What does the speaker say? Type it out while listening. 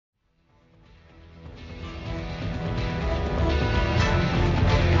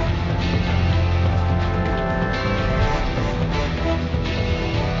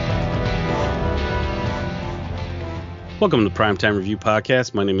Welcome to the Primetime Review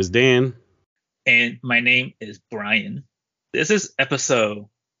Podcast. My name is Dan. And my name is Brian. This is episode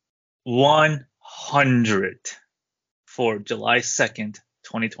 100 for July 2nd,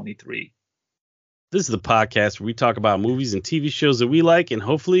 2023. This is the podcast where we talk about movies and TV shows that we like, and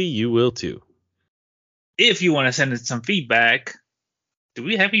hopefully you will too. If you want to send us some feedback, do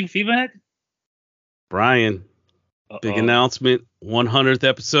we have any feedback? Brian, big announcement, 100th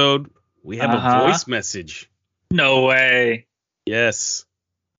episode. We have a voice message. No way. Yes.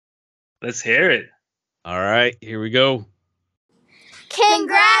 Let's hear it. All right, here we go. Congratulations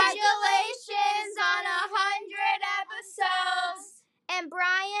on 100 episodes. And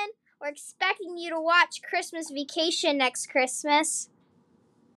Brian, we're expecting you to watch Christmas Vacation next Christmas.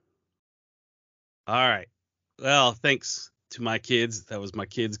 All right. Well, thanks to my kids. That was my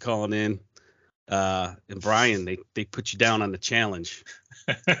kids calling in. And Brian, they put you down on the challenge.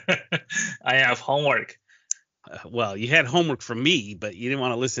 I have homework. Well, you had homework from me, but you didn't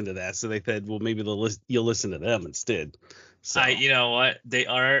want to listen to that. So they said, well, maybe you'll listen to them instead. So. You know what? They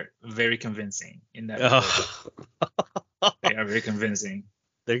are very convincing in that. They are very convincing.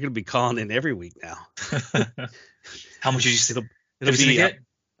 They're going to be calling in every week now. How much did you say? It'll be,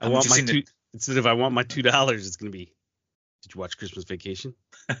 I want my instead of I want my $2, it's going to be, did you watch Christmas Vacation?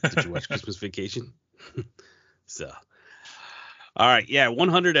 Did you watch Christmas Vacation? So, all right. Yeah.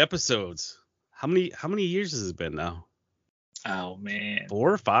 100 episodes. How many years has it been now? Oh man,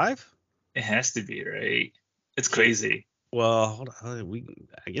 4 or 5? It has to be, right? It's crazy. Well, hold on.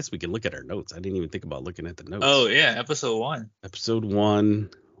 I guess we can look at our notes. I didn't even think about looking at the notes. Oh yeah, episode 1. Episode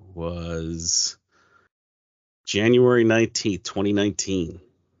 1 was January 19th, 2019.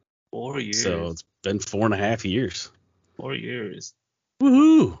 4 years. So it's been 4.5 years. 4 years.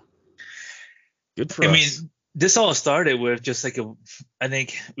 Woohoo! Good for us. I mean, this all started with just like I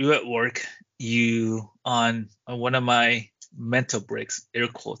think we were at work. You on one of my mental breaks, air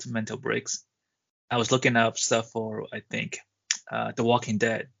quotes mental breaks. I was looking up stuff for I think The Walking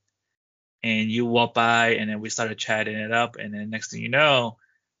Dead, and you walked by, and then we started chatting it up, and then next thing you know,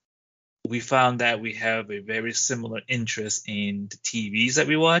 we found that we have a very similar interest in the TVs that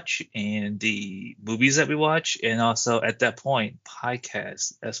we watch and the movies that we watch, and also at that point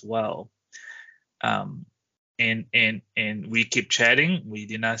podcasts as well. And we keep chatting. We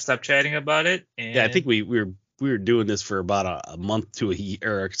did not stop chatting about it. And yeah, I think we were doing this for about a month to a year,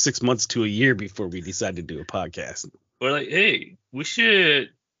 or 6 months to a year before we decided to do a podcast. We're like, hey, we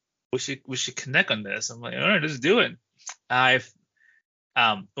should connect on this. I'm like, all right, let's do it.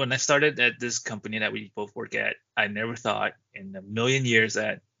 When I started at this company that we both work at, I never thought in a million years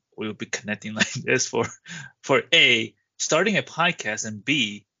that we would be connecting like this for A, starting a podcast, and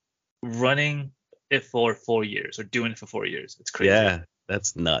B, running it for 4 years or doing it for 4 years. It's crazy. Yeah,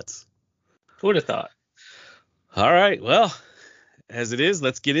 that's nuts. Who would have thought? All right, well, as it is,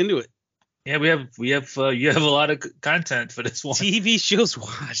 let's get into it. Yeah, you have a lot of content for this one. TV shows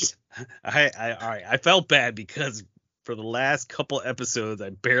watched. All right. I felt bad because for the last couple episodes,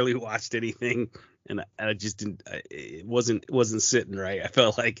 I barely watched anything, and I just didn't. It wasn't sitting right. I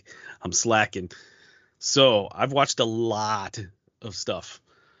felt like I'm slacking. So I've watched a lot of stuff.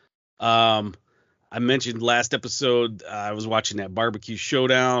 I mentioned last episode I was watching that Barbecue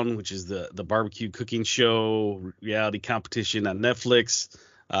Showdown, which is the barbecue cooking show reality competition on Netflix.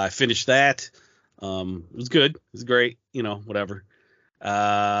 I finished that. It was good. It was great. Whatever.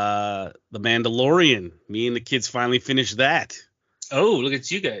 The Mandalorian. Me and the kids finally finished that. Oh, look at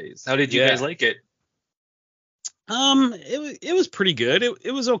you guys. How did you guys like it? It was pretty good.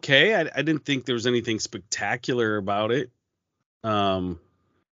 It was okay. I didn't think there was anything spectacular about it.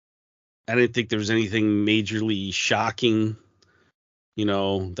 I didn't think there was anything majorly shocking,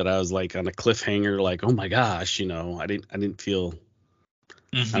 that I was like on a cliffhanger, like, oh my gosh, I didn't feel,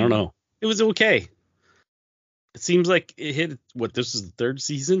 I don't know. It was okay. It seems like it hit, this is the third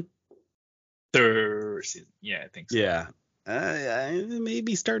season? Third season. Yeah, I think so. Yeah.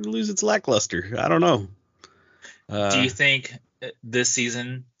 Maybe starting to lose its lackluster. I don't know. Do you think this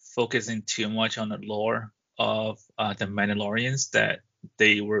season focusing too much on the lore of the Mandalorians that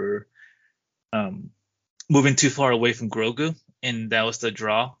they were moving too far away from Grogu, and that was the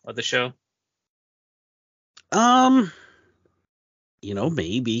draw of the show?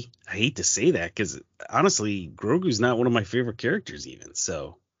 Maybe. I hate to say that because honestly, Grogu's not one of my favorite characters even.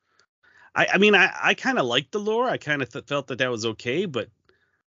 So, I kind of liked the lore. I kind of felt that was okay, but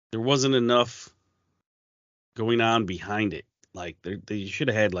there wasn't enough going on behind it. Like they should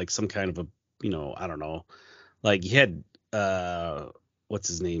have had like some kind of a, I don't know, like you had what's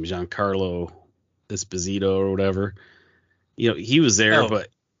his name, Giancarlo Esposito or whatever. He was there, but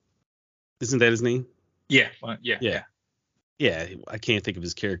isn't that his name? Yeah. Yeah. Yeah, I can't think of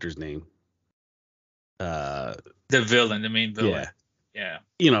his character's name. The main villain. Yeah.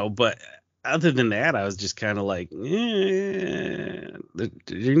 But other than that, I was just kind of like, there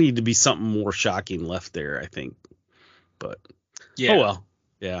need to be something more shocking left there, I think. But Yeah. oh well,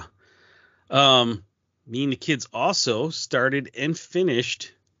 yeah. Me and the kids also started and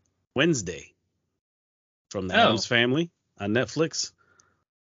finished Wednesday from the Addams Family on Netflix.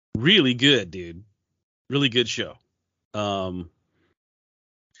 Really good, dude. Really good show. I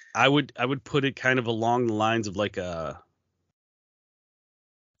would put it kind of along the lines of like a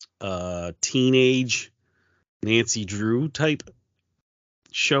teenage Nancy Drew type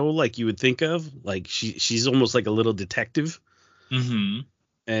show, like you would think of. Like she's almost like a little detective.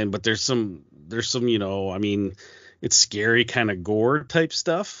 Mm-hmm. But there's some I mean, it's scary kind of gore type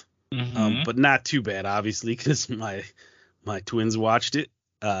stuff. Mm-hmm. But not too bad, obviously, because my twins watched it.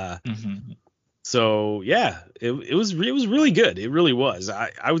 Mm-hmm. So yeah, it was really good. It really was.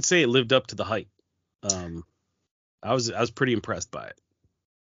 I would say it lived up to the hype. I was pretty impressed by it.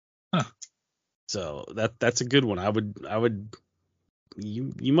 Huh. So that's a good one. I would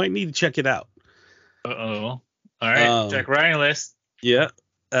you might need to check it out. All right, Jack Ryan list. Yeah.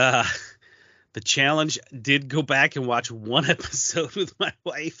 The challenge did go back and watch one episode with my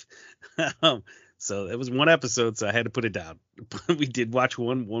wife. So it was one episode, so I had to put it down. But we did watch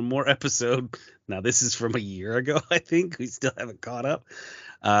one more episode. Now this is from a year ago, I think. We still haven't caught up.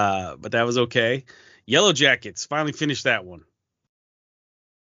 But that was okay. Yellow Jackets, finally finished that one.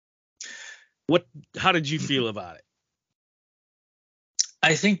 How did you feel about it?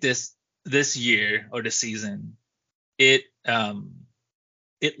 I think this year or this season, it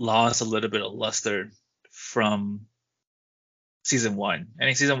lost a little bit of luster from season one.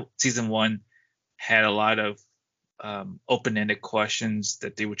 I think season one had a lot of open-ended questions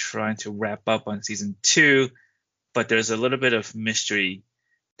that they were trying to wrap up on season two, but there's a little bit of mystery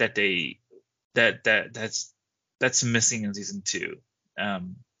that that's missing in season two.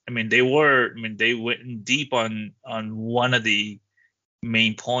 They went deep on one of the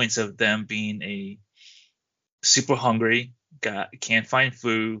main points of them being a super hungry, can't find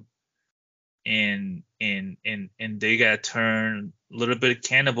food, and they got turned a little bit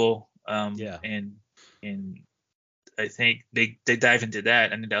cannibal. And I think they dive into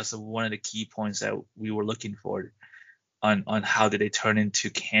that, and that's one of the key points that we were looking for on how did they turn into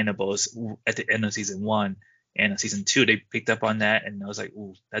cannibals at the end of season one. And in season two, they picked up on that, and I was like,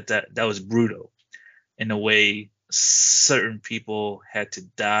 ooh, that was brutal in the way certain people had to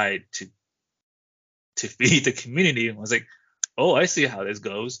die to feed the community. And I was like, oh, I see how this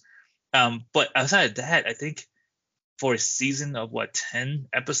goes. But outside of that, I think for a season of 10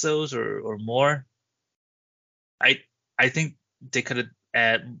 episodes or more, I think they could have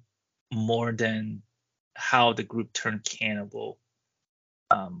add more than how the group turned cannibal.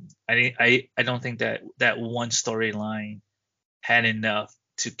 I don't think that one storyline had enough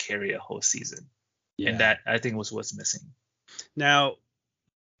to carry a whole season. Yeah. And that I think was what's missing. Now,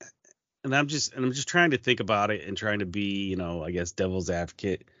 and I'm just trying to think about it and trying to be, I guess devil's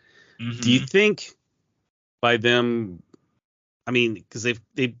advocate. Mm-hmm. Do you think by them, because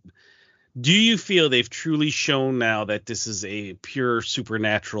do you feel they've truly shown now that this is a pure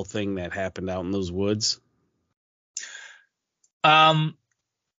supernatural thing that happened out in those woods? I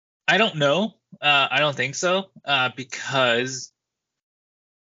don't know. I don't think so. Because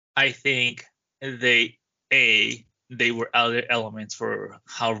I think they were out of their elements for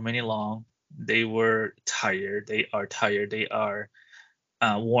however many long. They were tired. They are tired. They are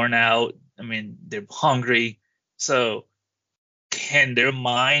worn out. They're hungry. So can their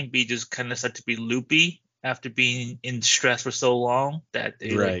mind be just kind of start to be loopy after being in stress for so long that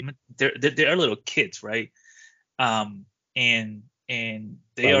they're little kids, right? And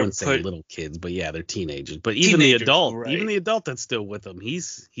they wouldn't say little kids, but yeah, they're teenagers. But even the adult that's still with them,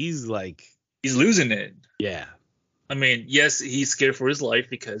 he's like he's losing it. Yeah. Yes, he's scared for his life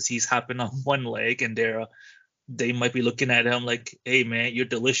because he's hopping on one leg, and they might be looking at him like, "Hey, man, you're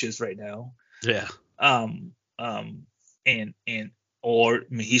delicious right now." Yeah.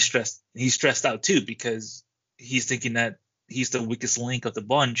 He's stressed out too because he's thinking that he's the weakest link of the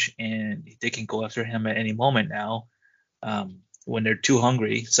bunch, and they can go after him at any moment now. When they're too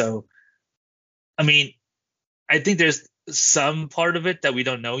hungry. So, I think there's some part of it that we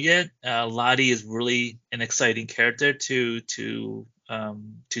don't know yet. Lottie is really an exciting character to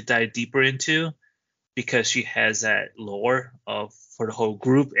dive deeper into because she has that lore for the whole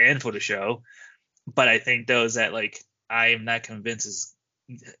group and for the show. But I think those that I am not convinced is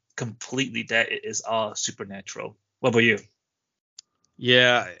completely that it is all supernatural. What about you?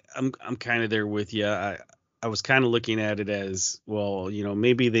 Yeah, I'm kind of there with you. I was kind of looking at it as, well,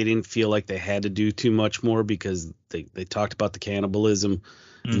 maybe they didn't feel like they had to do too much more because they talked about the cannibalism,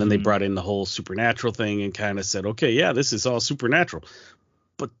 and then they brought in the whole supernatural thing and kind of said, okay, yeah, this is all supernatural.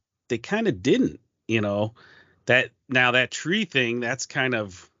 But they kind of didn't, that tree thing, that's kind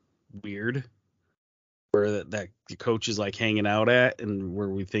of weird, where that the coach is like hanging out at, and where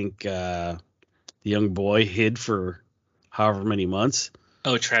we think the young boy hid for however many months.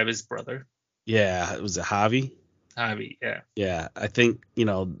 Oh, Travis' brother. Yeah, it was a Javi. Javi, yeah. Yeah, I think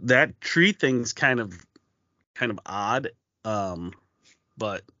that tree thing's kind of odd,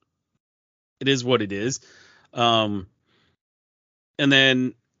 but it is what it is. And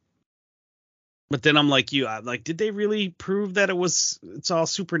then, but then I'm like you, I'm like, did they really prove that it's all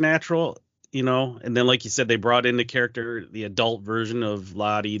supernatural? And then, like you said, they brought in the character, the adult version of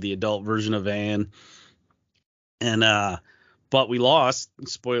Lottie, the adult version of Anne, and but we lost,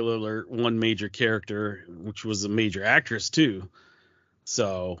 spoiler alert, one major character, which was a major actress too.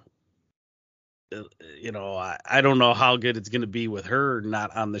 So, I don't know how good it's going to be with her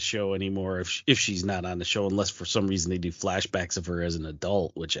not on the show anymore, if she's not on the show, unless for some reason they do flashbacks of her as an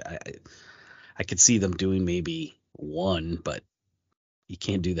adult, which I could see them doing maybe one, but you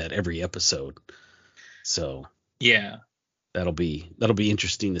can't do that every episode. So yeah, that'll be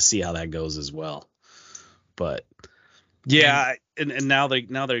interesting to see how that goes as well. But yeah, and now they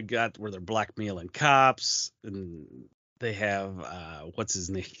got where they're blackmailing cops, and they have what's his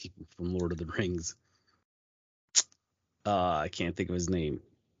name from Lord of the Rings? I can't think of his name.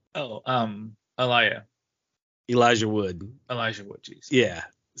 Oh, Elijah Wood. Elijah Wood, jeez. Yeah.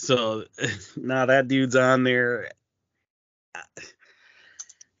 So now that dude's on there.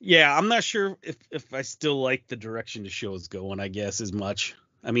 Yeah, I'm not sure if I still like the direction the show's going, I guess, as much.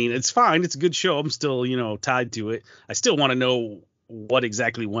 I mean, it's fine. It's a good show. I'm still, tied to it. I still want to know what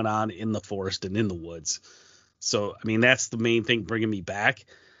exactly went on in the forest and in the woods. So, I mean, that's the main thing bringing me back.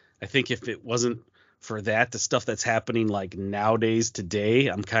 I think if it wasn't for that, the stuff that's happening like nowadays, today,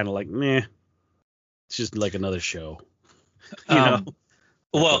 I'm kind of like, meh. It's just like another show.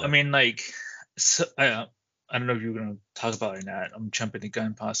 Well, I mean, like, so, I don't know if you're going to talk about it or not. I'm jumping the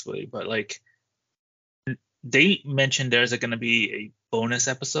gun possibly, but like, they mentioned there's going to be a bonus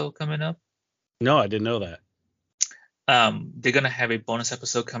episode coming up. No, I didn't know that. They're going to have a bonus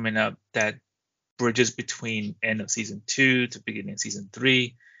episode coming up that bridges between end of season 2 to beginning of season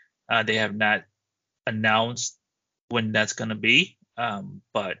 3. They have not announced when that's going to be,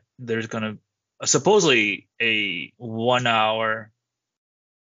 but there's going to supposedly a 1 hour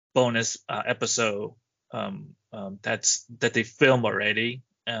bonus episode that they film already,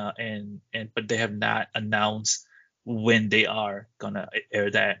 but they have not announced when they are gonna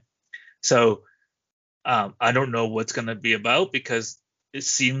air that. So I don't know what's gonna be about, because it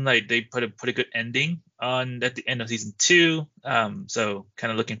seemed like they put a pretty good ending on at the end of season 2. So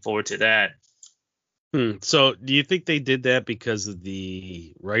kind of looking forward to that. So do you think they did that because of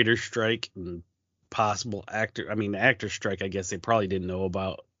the writer's strike and possible actor strike? I guess they probably didn't know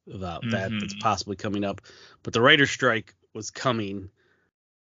about that that's possibly coming up, but the writer's strike was coming.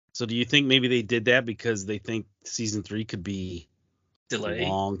 So do you think maybe they did that because they think season 3 could be Delay, a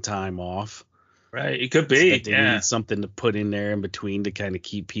long time off? Right, it could be. So they need something to put in there in between to kind of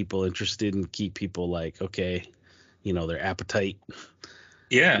keep people interested and keep people like, okay, their appetite,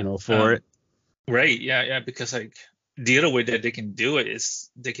 for it. Right, yeah, because like the other way that they can do it is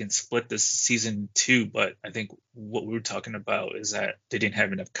they can split this season 2, but I think what we were talking about is that they didn't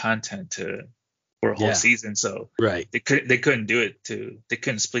have enough content for a whole season, so right, they couldn't do it they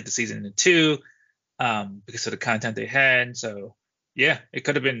couldn't split the season into 2 because of the content they had. So yeah, it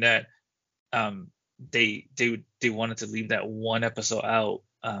could have been that they wanted to leave that one episode out,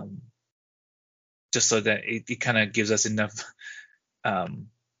 just so that it kind of gives us enough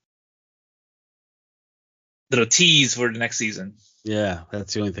little tease for the next season. Yeah,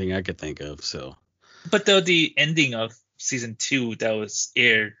 that's the only thing I could think of. So, but though the ending of season 2 that was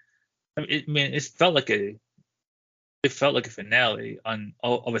aired, it felt like a finale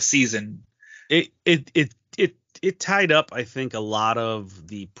of a season. It tied up, I think, a lot of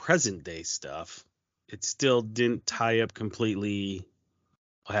the present day stuff. It still didn't tie up completely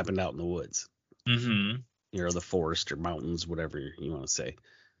what happened out in the woods, the forest or mountains, whatever you want to say.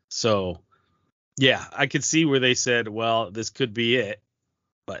 So. Yeah, I could see where they said, well, this could be it.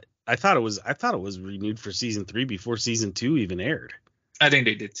 But I thought it was renewed for season 3 before season 2 even aired. I think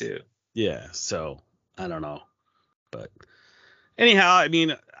they did too. Yeah, so I don't know. But anyhow, I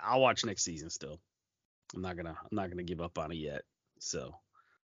mean, I'll watch next season still. I'm not gonna give up on it yet. So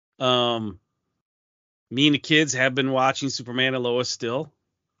me and the kids have been watching Superman and Lois still.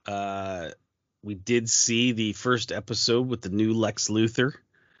 we did see the first episode with the new Lex Luthor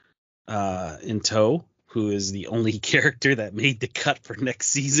in tow, who is the only character that made the cut for next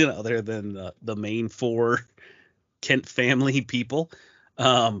season other than the main four Kent family people.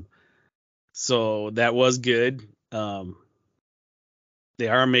 So that was good. They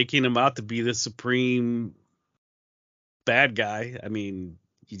are making him out to be the supreme bad guy. I mean,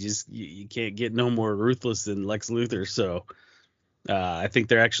 you can't get no more ruthless than Lex Luthor. So I think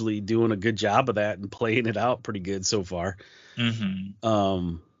they're actually doing a good job of that and playing it out pretty good so far.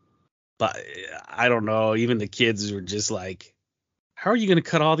 Mm-hmm. But I don't know. Even the kids were just like, how are you going to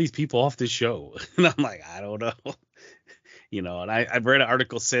cut all these people off this show? And I'm like, I don't know. And I've read an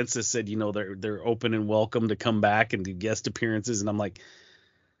article since that said, they're open and welcome to come back and do guest appearances. And I'm like,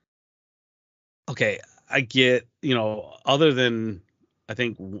 okay, I get, other than I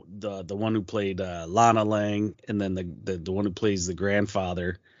think the one who played Lana Lang, and then the one who plays the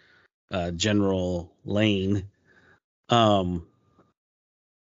grandfather, General Lane. Other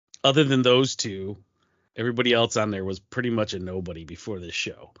than those two, everybody else on there was pretty much a nobody before this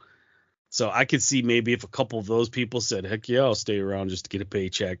show. So I could see maybe if a couple of those people said, heck yeah, I'll stay around just to get a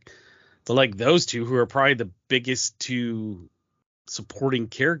paycheck. So like those two, who are probably the biggest two supporting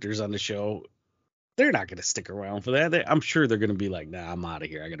characters on the show, they're not going to stick around for that. I'm sure they're going to be like, nah, I'm out of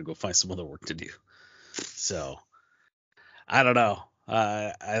here. I got to go find some other work to do. So I don't know.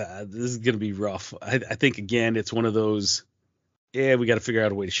 This is going to be rough. I think, again, it's one of those, we got to figure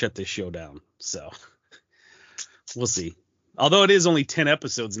out a way to shut this show down. So we'll see. Although it is only 10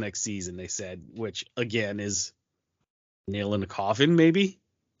 episodes next season, they said, which, again, is nail in the coffin, maybe.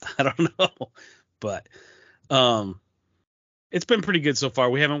 I don't know. But it's been pretty good so far.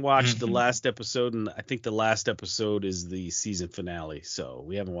 We haven't watched the last episode, and I think the last episode is the season finale, so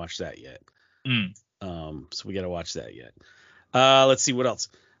we haven't watched that yet. So we got to watch that yet. Let's see what else.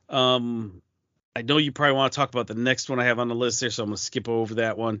 I know you probably want to talk about the next one I have on the list there, so I'm going to skip over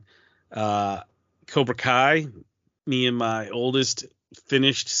that one. Cobra Kai. Me and my oldest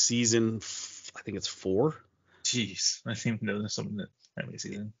finished season, I think it's 4. Jeez, I think there's something that many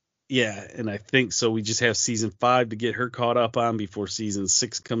season. Yeah, and I think so. We just have season 5 to get her caught up on before season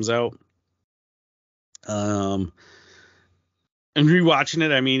 6 comes out. And rewatching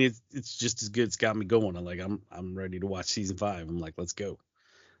it, I mean, it's just as good. It's got me going. I'm ready to watch season 5. I'm like, let's go.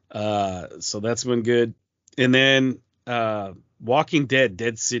 So that's been good. And then Walking Dead,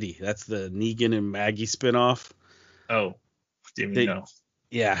 Dead City. That's the Negan and Maggie spinoff. Oh, didn't even know.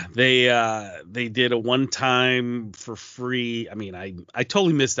 Yeah, they did a one-time for free. I mean, I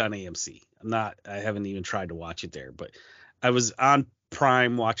totally missed on AMC. I haven't even tried to watch it there, but I was on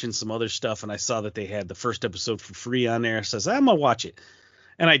Prime watching some other stuff, and I saw that they had the first episode for free on there. So I said, I'm gonna watch it,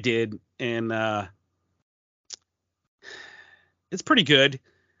 and I did, and it's pretty good.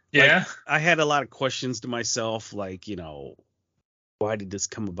 Yeah, I had a lot of questions to myself, like, why did this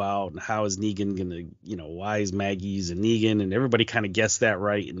come about, and how is Negan gonna, why is Maggie using Negan? And everybody kind of guessed that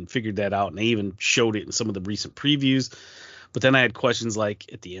right and figured that out, and they even showed it in some of the recent previews. But then I had questions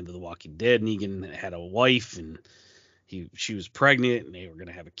like, at the end of The Walking Dead, Negan had a wife, and she was pregnant, and they were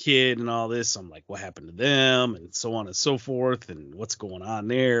gonna have a kid, and all this. So I'm like, what happened to them, and so on and so forth, and what's going on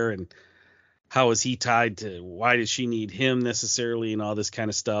there, and how is he tied to, why does she need him necessarily, and all this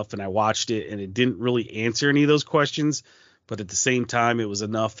kind of stuff. And I watched it, and it didn't really answer any of those questions. But at the same time, it was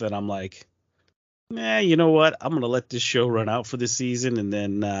enough that I'm like, you know what? I'm going to let this show run out for this season, and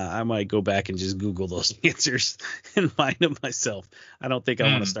then I might go back and just Google those answers and find them myself. I don't think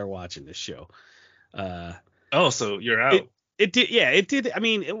I want to start watching this show. So you're out. It did. Yeah, it did. I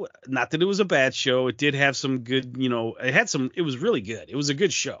mean, not that it was a bad show. It did have some good, it was really good. It was a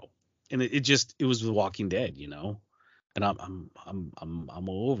good show. And it was The Walking Dead, and I'm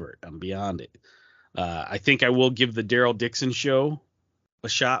over it. I'm beyond it. I think I will give the Daryl Dixon show a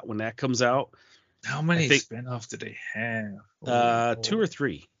shot when that comes out. How many spinoffs do they have? 2 or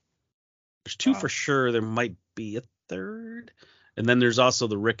 3. There's 2 for sure. There might be a third. And then there's also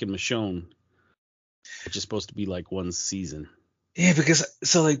the Rick and Michonne, which is supposed to be like one season. Yeah, because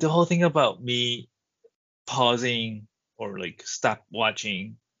the whole thing about me pausing or stop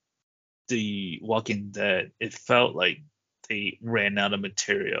watching The Walking Dead, it felt like they ran out of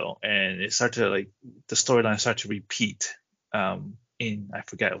material, and it started to the storyline started to repeat in, I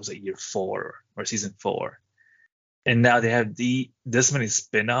forget, it was year 4 or season 4, and now they have this many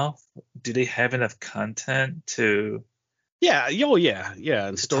spin-off. Do they have enough content to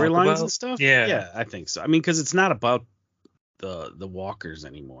and storylines and stuff? Yeah, I think so. I mean, because it's not about the walkers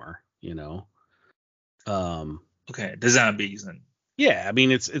anymore, okay, the zombies. And yeah, I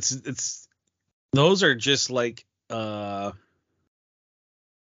mean, it's those are just like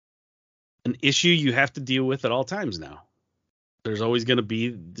an issue you have to deal with at all times now. There's always going to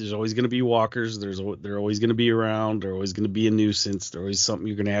be walkers. They're always going to be around. They're always going to be a nuisance. They're always something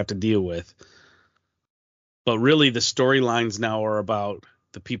you're going to have to deal with. But really, the storylines now are about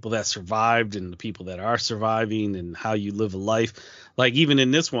the people that survived and the people that are surviving and how you live a life. Like even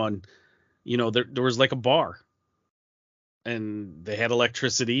in this one, there was like a bar, and they had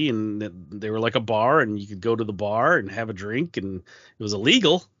electricity, and they were like a bar, and you could go to the bar and have a drink, and it was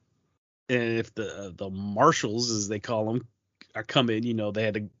illegal. And if the marshals, as they call them, are coming, they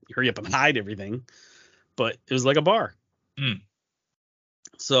had to hurry up and hide everything. But it was like a bar. Mm.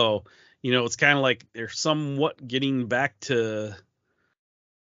 So, it's kind of like they're somewhat getting back to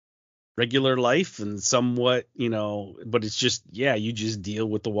regular life and somewhat, but it's just, you just deal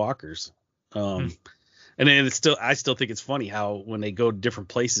with the walkers. And then I still think it's funny how when they go to different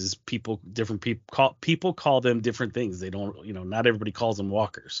places, people call them different things. They don't, not everybody calls them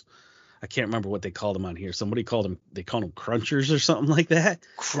walkers. I can't remember what they called them on here. Somebody called them crunchers or something like that.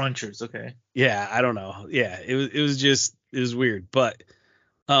 Crunchers, okay. Yeah, I don't know. Yeah, it was weird, but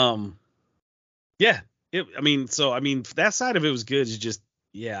that side of it was good. It's just,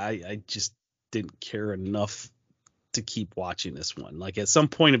 I just didn't care enough to keep watching this one. Like at some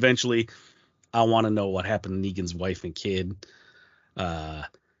point, eventually, I want to know what happened to Negan's wife and kid.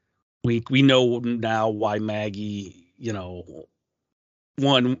 We know now why Maggie,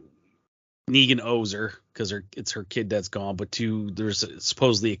 one, Negan owes her because it's her kid that's gone, but two, there's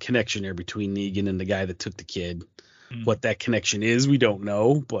supposedly a connection there between Negan and the guy that took the kid. What that connection is, we don't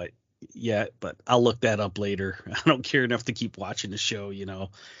know, but I'll look that up later. I don't care enough to keep watching the show,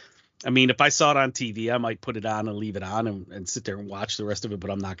 I mean, if I saw it on TV, I might put it on and leave it on and sit there and watch the rest of it,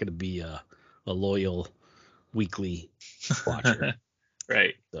 but I'm not going to be a loyal weekly watcher.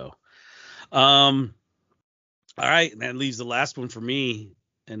 Right. So, all right, and that leaves the last one for me,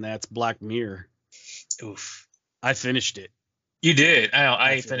 and that's Black Mirror. Oof. I finished it. You did.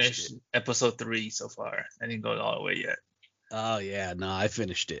 I finished episode 3 so far. I didn't go all the way yet. Oh yeah, no, I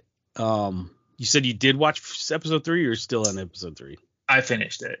finished it. You said you did watch episode 3, or you're still on episode 3? I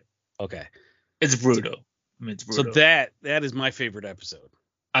finished it. Okay. It's brutal. It's brutal. So that is my favorite episode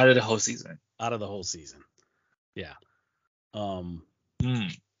out of the whole season. Yeah. 4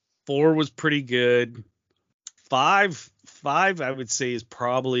 was pretty good. 5 I would say is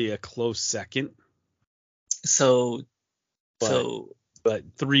probably a close second. But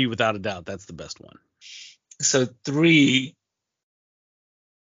 3 without a doubt, that's the best one. So 3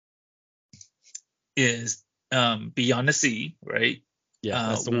 is Beyond the Sea, right? Yeah,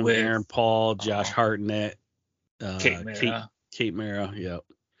 that's the one with Aaron Paul, Josh Hartnett, Kate Mara. Kate Mara, yeah.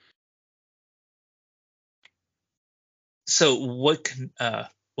 So what can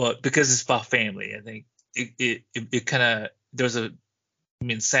because it's about family, I think it kind of there's a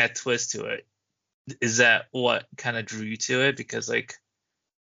sad twist to it. Is that what kind of drew you to it? Because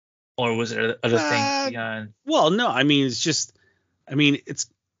or was there other things beyond? Well, no, I mean it's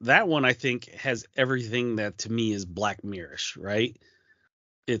that one I think has everything that to me is Black Mirror-ish, right?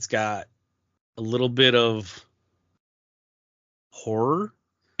 It's got a little bit of horror,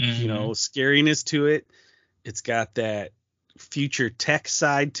 scariness to it. It's got that future tech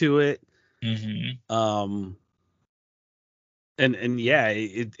side to it. Mm-hmm. And yeah,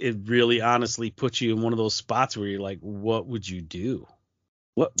 it really honestly puts you in one of those spots where you're like, what would you do?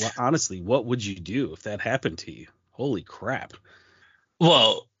 What would you do if that happened to you? Holy crap.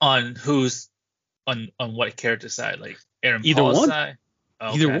 Well, on what character side? Like Aaron Either Paul's one. side?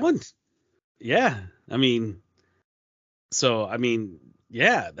 Okay. Either one. Yeah.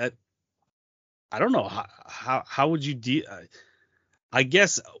 Yeah, that I don't know how would you deal. I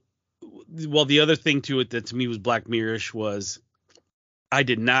guess. Well, the other thing to it that to me was Black Mirror-ish was I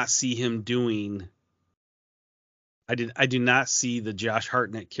did not see him doing. I do not see the Josh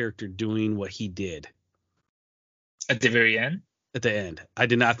Hartnett character doing what he did at the very end. At the end, I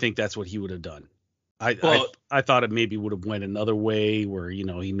did not think that's what he would have done. I thought it maybe would have went another way where he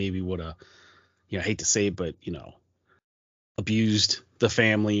maybe would have, I hate to say it, but abused the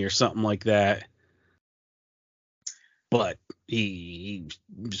family or something like that. But he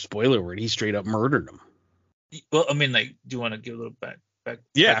spoiler alert, he straight up murdered him. Well, do you want to give a little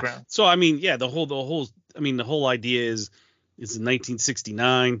background? So the whole idea is it's in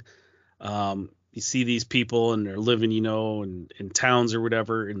 1969. You see these people and they're living, in towns or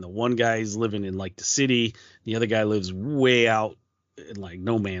whatever, and the one guy's living in like the city, the other guy lives way out in like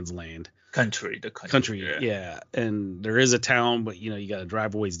no man's land. Country. Yeah. And there is a town, but you got to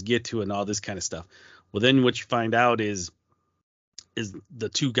drive a ways to get to it and all this kind of stuff. Well, then what you find out is the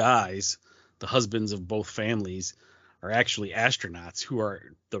two guys, the husbands of both families, are actually astronauts who are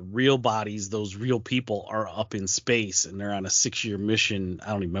the real bodies. Those real people are up in space and they're on a 6-year mission.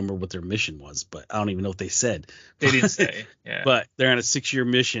 I don't even remember what their mission was, but I don't even know what they said. They didn't say. Yeah. But they're on a 6-year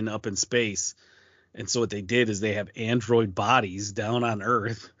mission up in space. And so what they did is they have android bodies down on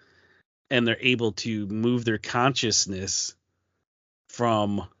Earth, and they're able to move their consciousness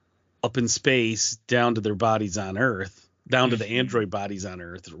from up in space down to their bodies on Earth, down to the android bodies on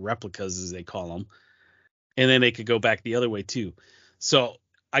Earth, replicas as they call them. And then they could go back the other way too. So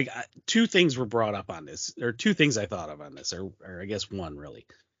I got 2 things were brought up on this, or 2 things I thought of on this, or I guess one really.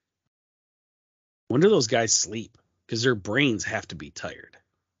 When do those guys sleep? Because their brains have to be tired.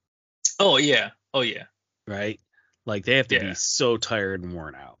 Oh yeah. Right? Like they have to be so tired and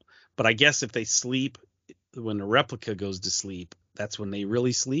worn out. But I guess if they sleep, when the replica goes to sleep, that's when they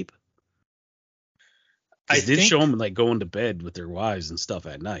really sleep. I did show them like going to bed with their wives and stuff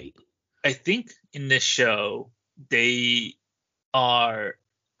at night. I think in this show they are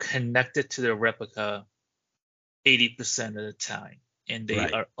connected to the replica 80% of the time, and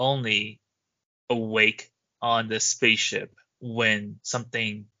they are only awake on the spaceship when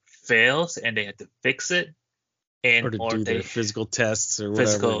something fails and they have to fix it, and or to do their physical tests or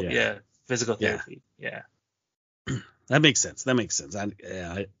whatever. Physical therapy. Yeah. That makes sense. I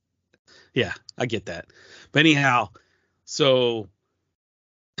get that. But anyhow, so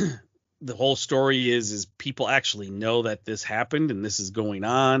the whole story is people actually know that this happened and this is going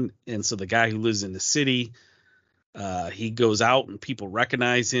on. And so the guy who lives in the city, he goes out and people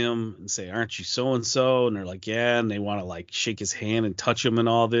recognize him and say, "Aren't you so-and-so?" And they're like, "Yeah." And they want to like shake his hand and touch him and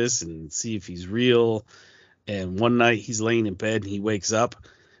all this and see if he's real. And one night he's laying in bed and he wakes up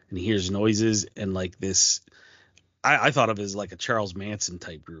and he hears noises and like this, I thought of it as like a Charles Manson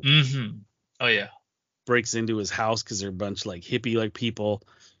type group. Mm-hmm. Oh yeah. Breaks into his house because they're a bunch like hippie like people,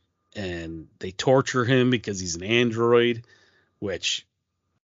 and they torture him because he's an android, which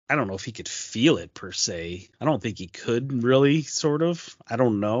I don't know if he could feel it per se. I don't think he could really, sort of. I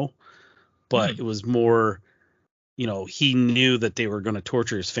don't know. But it was more, he knew that they were going to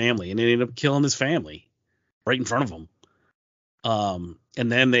torture his family, and they ended up killing his family right in front of him.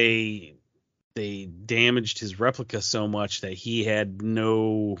 And then they damaged his replica so much that he had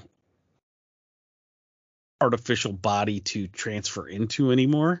no artificial body to transfer into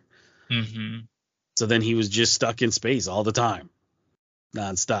anymore. Mm-hmm. So then he was just stuck in space all the time,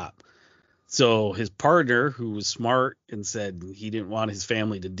 nonstop. So his partner, who was smart and said he didn't want his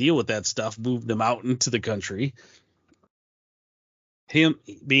family to deal with that stuff, moved him out into the country. Him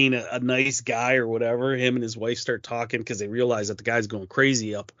being a nice guy or whatever, him and his wife start talking because they realize that the guy's going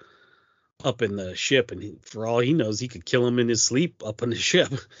crazy up in the ship, and for all he knows, he could kill him in his sleep up on the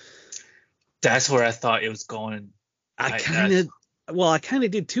ship. That's where I thought it was going. I kind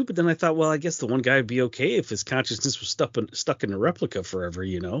of did too, but then I thought, well, I guess the one guy would be okay if his consciousness was stuck in the replica forever,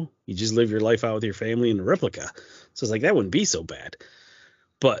 You just live your life out with your family in the replica. So it's like, that wouldn't be so bad.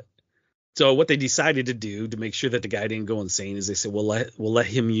 But so what they decided to do to make sure that the guy didn't go insane is they said, we'll let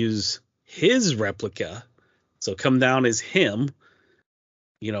him use his replica. So come down as him,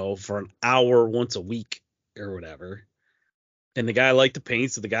 for an hour once a week or whatever. And the guy liked the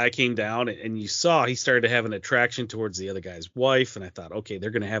paint, so the guy came down, and you saw he started to have an attraction towards the other guy's wife. And I thought, okay, they're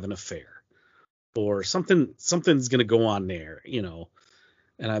going to have an affair, or something's going to go on there,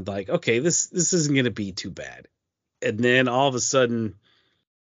 And I'm like, okay, this isn't going to be too bad. And then all of a sudden,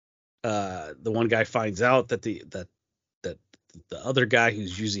 the one guy finds out that the other guy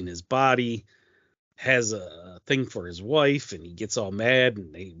who's using his body has a thing for his wife, and he gets all mad,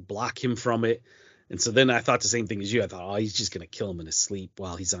 and they block him from it. And so then I thought the same thing as you. I thought, oh, he's just going to kill him in his sleep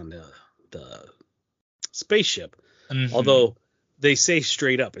while he's on the spaceship. Mm-hmm. Although they say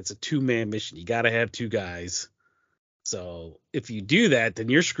straight up, it's a 2-man mission. You got to have 2 guys. So if you do that, then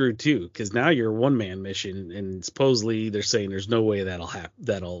you're screwed too, because now you're a 1-man mission, and supposedly they're saying there's no way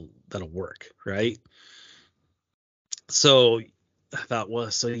that'll work, right? So I thought,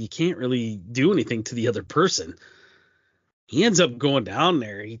 well, so you can't really do anything to the other person. He ends up going down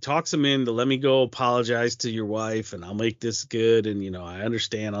there. He talks him into, let me go apologize to your wife, and I'll make this good. And, I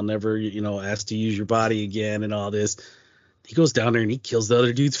understand I'll never, ask to use your body again and all this. He goes down there and he kills the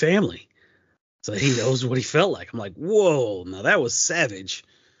other dude's family. So he knows what he felt like. I'm like, whoa, now that was savage.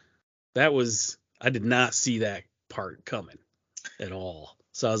 I did not see that part coming at all.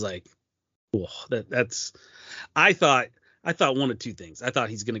 So I was like, whoa, I thought one of 2 things. I thought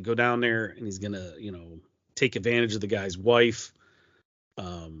he's going to go down there and he's going to, take advantage of the guy's wife,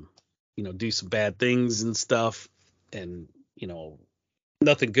 do some bad things and stuff, and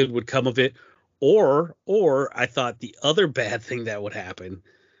nothing good would come of it. Or I thought the other bad thing that would happen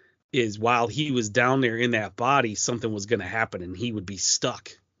is while he was down there in that body, something was going to happen and he would be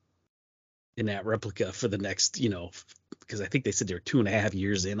stuck in that replica for the next, because I think they said they were 2.5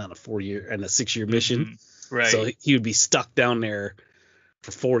 years in on a 4-year and a 6-year mission. Right. So he would be stuck down there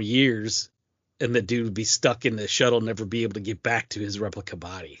for 4 years, and the dude would be stuck in the shuttle, never be able to get back to his replica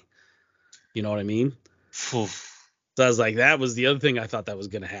body. You know what I mean? Phew. So I was like, that was the other thing I thought that was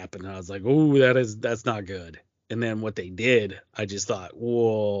going to happen. And I was like, oh, that's not good. And then what they did, I just thought,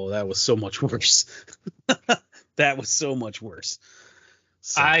 whoa, that was so much worse. That was so much worse.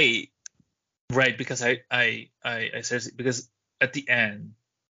 So, Because I seriously, because at the end,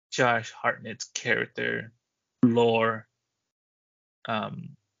 Josh Hartnett's character, Lore,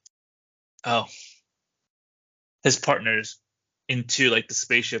 his partners into like the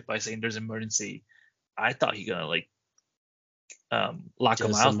spaceship by saying there's an emergency. I thought he gonna like lock him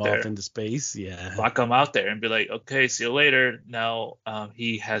just out him there, off into space. Yeah. lock him out there, and be like, okay, see you later. Now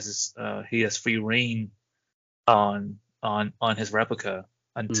he has free reign on his replica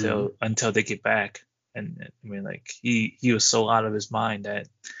until they get back. And I mean, like he was so out of his mind that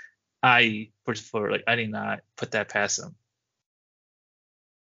I did not put that past him.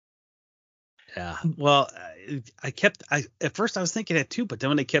 Yeah. Well, at first I was thinking that too, but then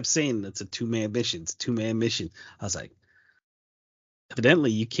when they kept saying it's a 2-man mission, I was like,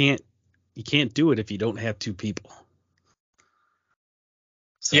 evidently you can't do it if you don't have 2 people.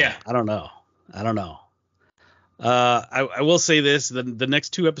 So Yeah. I don't know. I will say this: the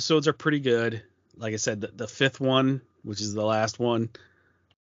next 2 episodes are pretty good. Like I said, the 5th one, which is the last one,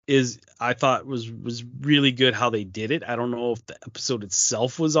 I thought was really good how they did it. I don't know if the episode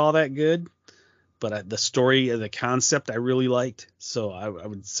itself was all that good, but the story, the concept, I really liked. So I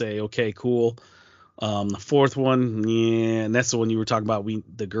would say, okay, cool. The 4th one, yeah, and that's the one you were talking about.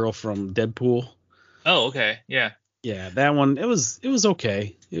 The girl from Deadpool. Oh, okay, yeah. Yeah, that one. It was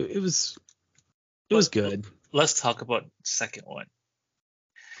okay. It was good. Let's talk about the second one.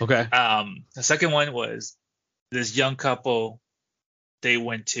 Okay. The second one was this young couple. They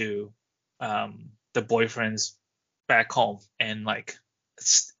went to the boyfriend's back home, and like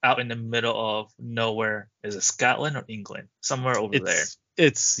it's out in the middle of nowhere. Is it Scotland or England? Somewhere over there.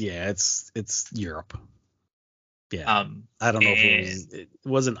 It's Europe. Yeah. I don't know if it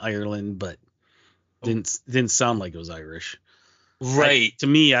wasn't Ireland, but didn't sound like it was Irish. Right. To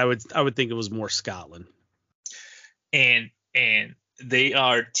me, I would think it was more Scotland. And they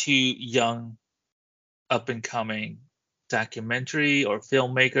are 2 young, up and coming documentary or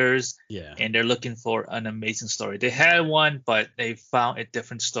filmmakers. Yeah. And they're looking for an amazing story. They had one, but they found a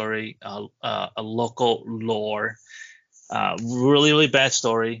different story, a local lore, really, really bad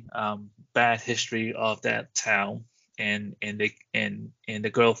story, bad history of that town. And the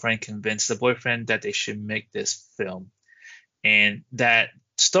girlfriend convinced the boyfriend that they should make this film. And that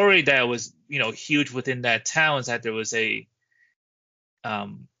story that was, huge within that town is that there was there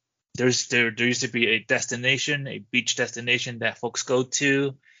used to be a beach destination that folks go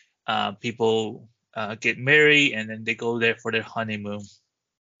to. People get married and then they go there for their honeymoon,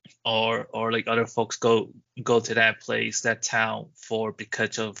 or like other folks go to that place, that town,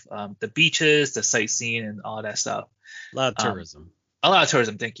 because of the beaches, the sightseeing, and all that stuff. A lot of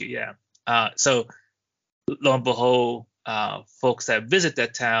tourism. Thank you. Yeah. So lo and behold, folks that visit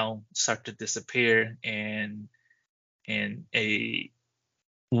that town start to disappear, and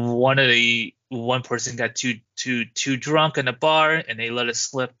one person got too drunk in a bar, and they let it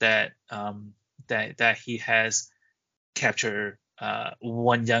slip that that he has captured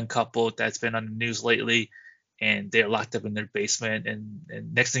one young couple that's been on the news lately, and they're locked up in their basement. And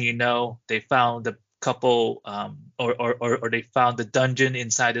next thing you know, they found the couple, or they found the dungeon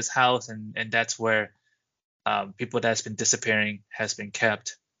inside his house, and that's where people that's been disappearing has been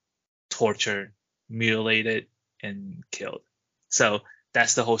kept, tortured, mutilated, and killed. So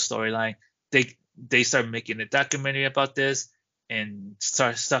that's the whole storyline. They start making a documentary about this, and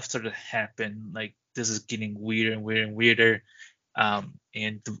stuff started to happen. Like, this is getting weirder and weirder and weirder.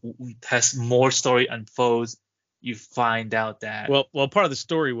 And as more story unfolds, you find out that well, part of the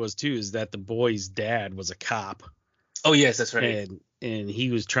story was too is that the boy's dad was a cop. Oh yes, that's right. And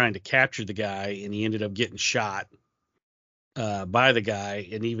he was trying to capture the guy, and he ended up getting shot by the guy.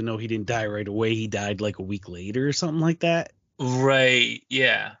 And even though he didn't die right away, he died like a week later or something like that. Right.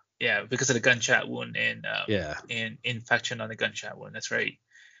 Yeah. Yeah. Because of the gunshot wound and and infection on the gunshot wound. That's right.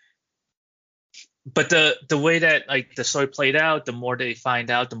 But the way that like the story played out, the more they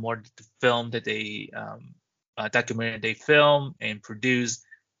find out, the more the film that they documentary they film and produce,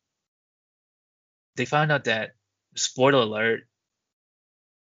 they found out that, spoiler alert,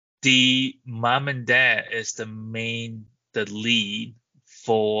 the mom and dad is the lead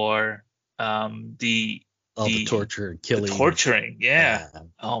for the torture, killing, the torturing. Yeah.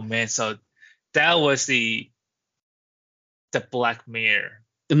 Oh man, so that was the Black Mirror.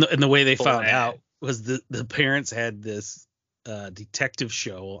 And the way they found out was the parents had this detective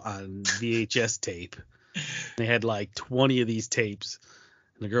show on VHS tape. They had like 20 of these tapes.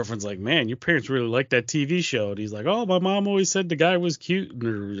 And the girlfriend's like, man, your parents really liked that TV show. And he's like, oh, my mom always said the guy was cute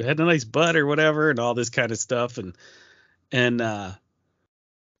and had a nice butt or whatever and all this kind of stuff. And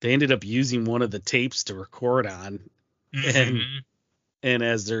they ended up using one of the tapes to record on. Mm-hmm. And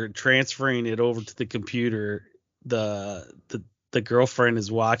as they're transferring it over to the computer, the girlfriend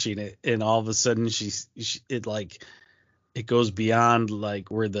is watching it, and all of a sudden it goes beyond like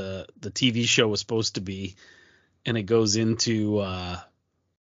where the TV show was supposed to be, and it goes into a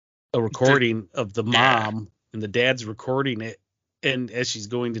recording of the mom, and the dad's recording it, and as she's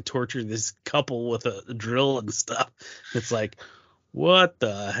going to torture this couple with a drill and stuff, it's like, what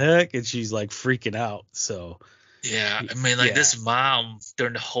the heck? And she's like freaking out. So yeah, I mean, like this mom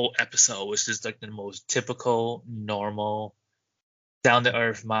during the whole episode was just like the most typical, normal, down to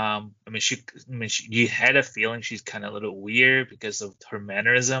earth mom. I mean, you had a feeling she's kind of a little weird because of her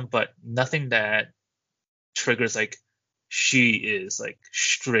mannerism, but nothing that triggers like she is like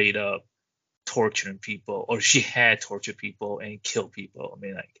straight up torturing people, or she had tortured people and killed people. I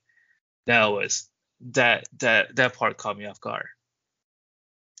mean, like that part caught me off guard.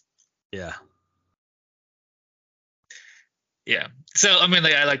 Yeah. Yeah. So I mean,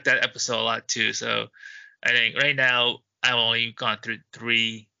 like I like that episode a lot too. So I think right now I've only gone through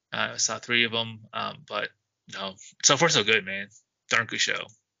 3. Saw 3 of them. But no, so far so good, man. Darn good show.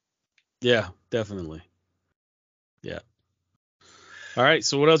 Yeah, definitely. Yeah. All right.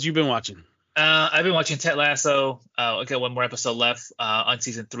 So what else you been watching? I've been watching Ted Lasso. I got one more episode left on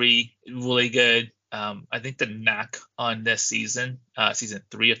season 3. Really good. I think the knock on this season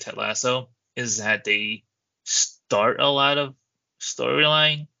 3 of Ted Lasso, is that they start a lot of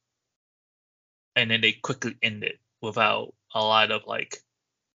storyline and then they quickly end it without a lot of like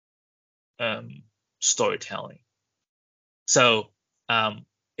storytelling. So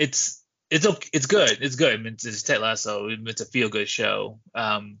it's good. It's good. I mean, it's Ted Lasso. It's a feel good show.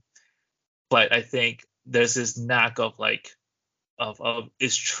 But I think there's this knack of like of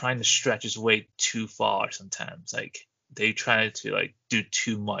is trying to stretch its way too far sometimes. Like they try to like do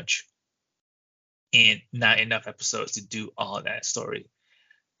too much and not enough episodes to do all of that story.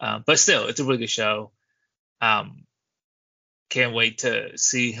 But still, it's a really good show. Can't wait to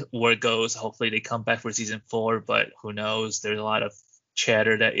see where it goes. Hopefully they come back for season 4, but who knows? There's a lot of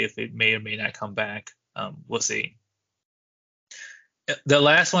chatter that if it may or may not come back. We'll see. The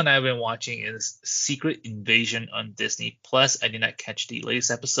last one I've been watching is Secret Invasion on Disney Plus. I did not catch the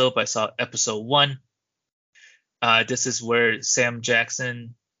latest episode, but I saw episode 1. This is where Samuel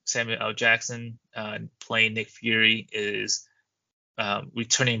L. Jackson, playing Nick Fury, is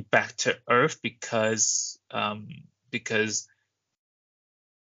returning back to Earth because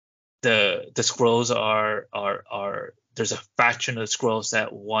the Skrulls are there's a faction of the Skrulls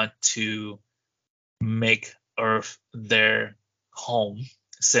that want to make Earth their home,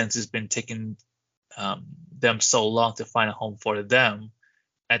 since it's been taking them so long to find a home for them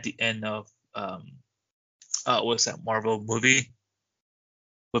at the end of what's that Marvel movie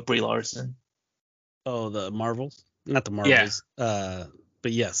with Brie Larson? Oh, the Marvels? Not the Marvels. Yeah.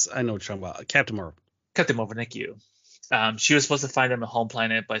 But yes, I know what you're talking about. Captain Marvel. Captain Marvel, thank you. She was supposed to find them a home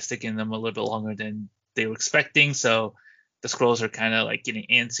planet by sticking them a little bit longer than they were expecting. So the Skrulls are kind of like getting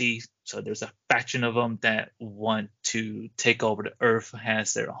antsy. So there's a faction of them that want to take over the Earth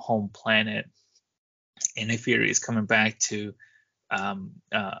as their home planet. And Nick Fury is coming back to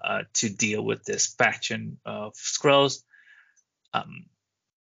deal with this faction of Skrulls.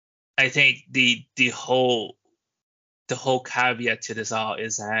 I think the whole caveat to this all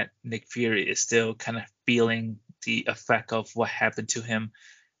is that Nick Fury is still kind of feeling the effect of what happened to him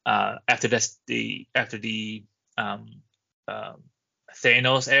after the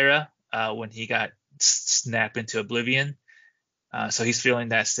Thanos era, when he got snapped into oblivion. So he's feeling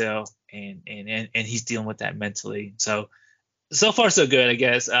that still, and he's dealing with that mentally. So far so good, I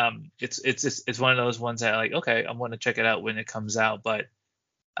guess. It's one of those ones that like, okay, I'm going to check it out when it comes out, but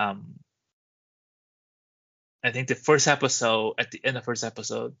I think the first episode, at the end of the first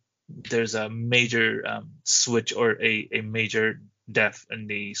episode, there's a major switch or a major death in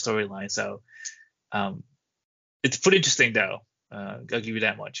the storyline. So it's pretty interesting, though. I'll give you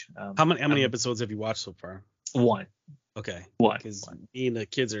that much. How many episodes have you watched so far? 1. Okay. One. Because me and the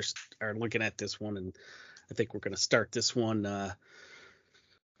kids are looking at this one, and I think we're going to start this one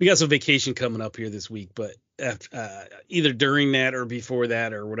We got some vacation coming up here this week, but after, either during that or before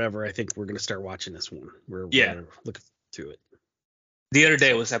that or whatever, I think we're gonna start watching this one. We're looking to it. The other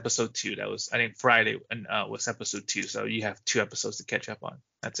day was episode 2. That was, I think, Friday, and was episode 2. So you have 2 episodes to catch up on.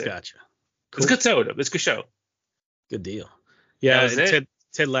 That's it. Gotcha. Cool. It's a good show, though. It's a good show. Good deal. Yeah, That was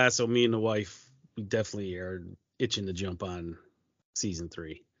Ted Lasso, me and the wife, we definitely are itching to jump on season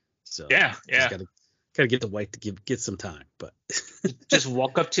 3. So Yeah. gotta get the wife to get some time, but Just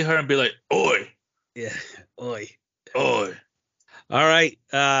walk up to her and be like, "Oi, yeah, oi. oi." All right,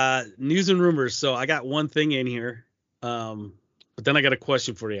 news and rumors. So I got one thing in here, but then I got a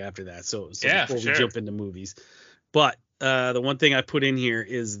question for you after that. So Yeah, before for we sure. jump into movies, but the one thing I put in here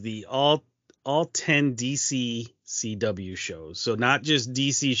is the all 10 DC CW shows. So not just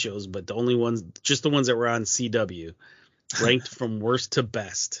DC shows, but the ones that were on CW, ranked from worst to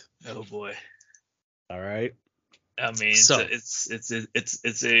best. Oh boy. All right. I mean, So- it's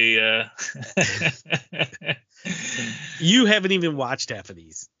a You haven't even watched half of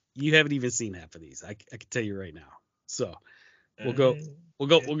these. You haven't even seen half of these. I can tell you right now. So we'll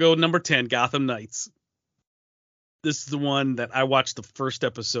go number 10, Gotham Knights. This is the one that I watched the first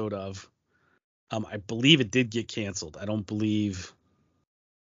episode of. I believe it did get canceled. I don't believe.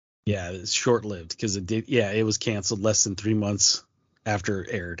 Yeah, it's short-lived because it did. Yeah, it was canceled less than 3 months after it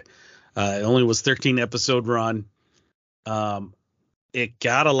aired. It only was 13 episode run. It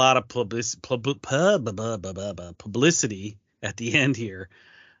got a lot of publicity at the end here.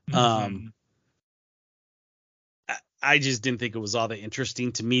 I just didn't think it was all that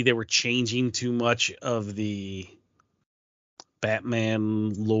interesting. To me, they were changing too much of the Batman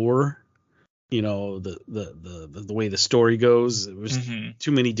lore. You know, the way the story goes. It was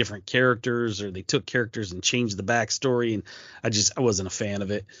too many different characters, or they took characters and changed the backstory, and I wasn't a fan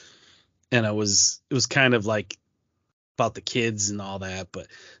of it. And it was kind of like about the kids and all that, but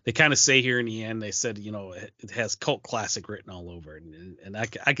they kind of say here in the end, they said, you know, it has cult classic written all over it, and I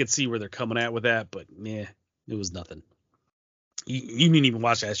could see where they're coming at with that, but it was nothing. You didn't even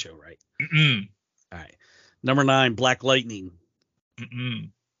watch that show, right? All right. Number 9, Black Lightning.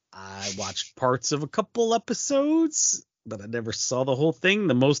 I watched parts of a couple episodes, but I never saw the whole thing.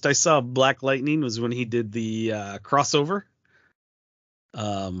 The most I saw of Black Lightning was when he did the crossover.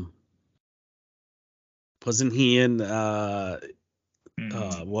 Wasn't he in what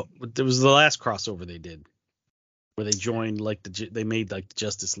there was the last crossover they did where they joined like they made like the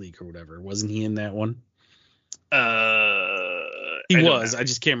Justice League or whatever. Wasn't he in that one? He was. I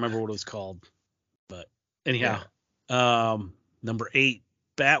just can't remember what it was called. But anyhow, number 8,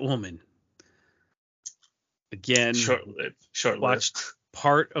 Batwoman. Again, short-lived. Watched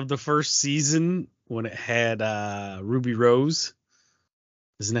part of the first season when it had Ruby Rose.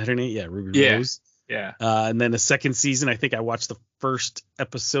 Isn't that her name? Yeah, Ruby Rose. Yeah. And then the second season, I think I watched the first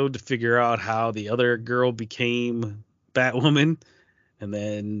episode to figure out how the other girl became Batwoman, and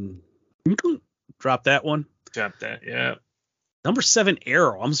then drop that one. Drop that. Yeah. Number 7,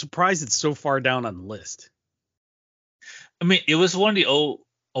 Arrow. I'm surprised it's so far down on the list. I mean, it was one of the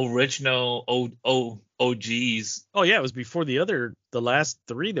original OGs. Oh yeah, it was before the last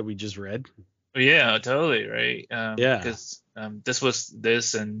 3 that we just read. Yeah, totally, right. Because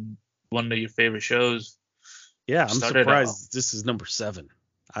this and one of your favorite shows. Yeah, I'm surprised this is number 7.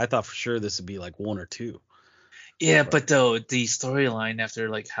 I thought for sure this would be like 1 or 2. Yeah, but though the storyline after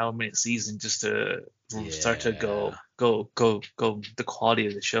like how many seasons just to start to go, the quality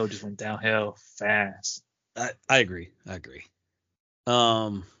of the show just went downhill fast. I agree.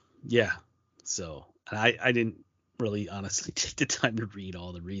 Yeah. So I didn't really honestly take the time to read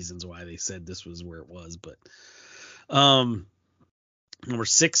all the reasons why they said this was where it was, but number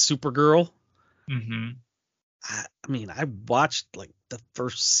 6, Supergirl. I mean, I watched like the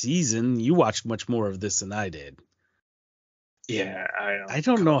first season. You watched much more of this than I did. Yeah, I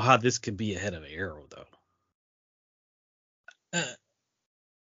don't know how this could be ahead of Arrow though.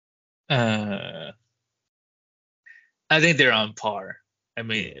 I think they're on par. I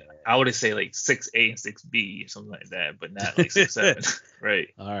mean, I would say like 6A and 6B or something like that, but not like 6-7. Right.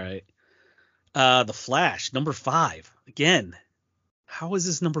 All right. The Flash, number 5. Again, how is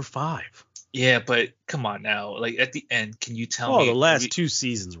this number 5? Yeah, but come on now. Like at the end, can you tell me? Oh, the last 2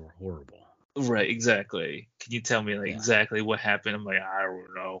 seasons were horrible. Right, exactly. Can you tell me like exactly what happened? I'm like, I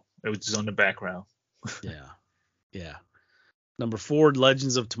don't know. It was just on the background. Yeah. Number 4,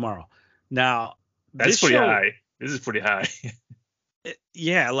 Legends of Tomorrow. Now, that's pretty high. This is pretty high.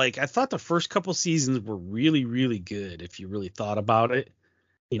 Yeah, like I thought the first couple seasons were really, really good if you really thought about it.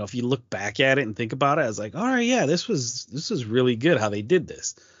 You know, if you look back at it and think about it, I was like, all right, yeah, this was really good how they did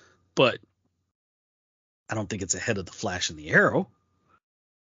this. But I don't think it's ahead of the Flash and the Arrow.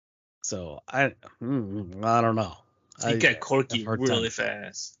 So I don't know. He got Corky have a hard really time.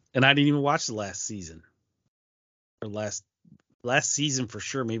 fast. And I didn't even watch the last season. Or last season for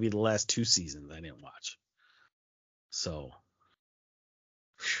sure. Maybe the last 2 seasons I didn't watch. So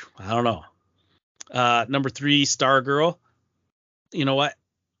I don't know. Number 3, Stargirl. You know what?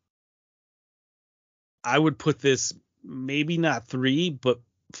 I would put this maybe not 3, but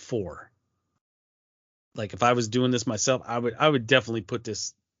 4. Like if I was doing this myself, I would definitely put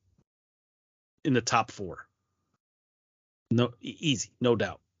this in the top 4. No, easy, no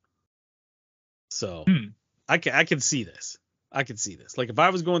doubt. So I can see this. I can see this. Like if I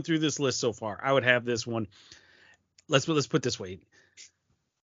was going through this list so far, I would have this one. Let's put it this way.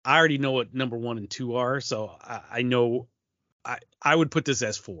 I already know what number 1 and 2 are, so I know I would put this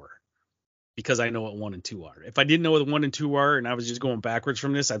as 4 because I know what 1 and 2 are. If I didn't know what 1 and 2 are and I was just going backwards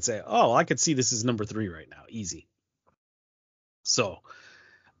from this, I'd say, oh, I could see this is number 3 right now, easy. So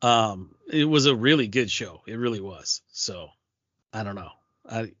it was a really good show. It really was. So I don't know.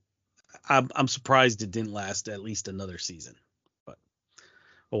 I'm surprised it didn't last at least another season. But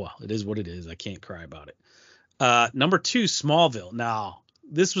oh well, it is what it is. I can't cry about it. Number 2, Smallville. Now,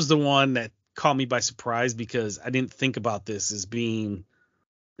 this was the one that caught me by surprise because I didn't think about this as being,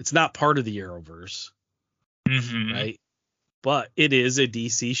 it's not part of the Arrowverse, right? But it is a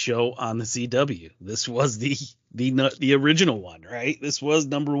DC show on the CW. This was the original one, right? This was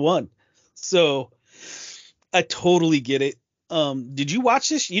number 1. So I totally get it. Did you watch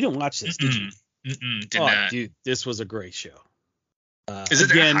this? You didn't watch this, did you? Did not. Dude, this was a great show. Is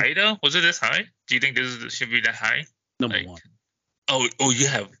it that high though? Was it this high? Do you think this should be that high? Number 1. Oh, you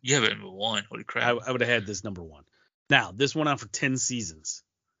have it number 1. Holy crap! I would have had this number 1. Now, this went on for 10 seasons.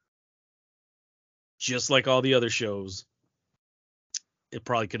 Just like all the other shows, it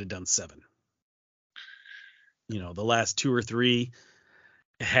probably could have done 7. You know, the last 2 or 3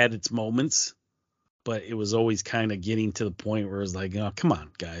 had its moments, but it was always kind of getting to the point where it was like, oh, come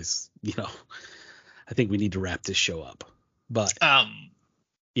on, guys. You know, I think we need to wrap this show up. But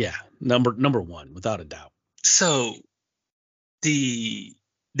yeah, number 1 without a doubt. So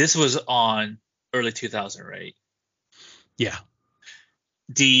this was on early 2000, right? Yeah.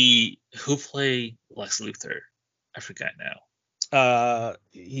 Who played Lex Luthor? I forgot now.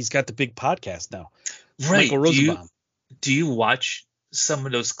 He's got the big podcast now. Right. Michael Rosenbaum. Do you watch some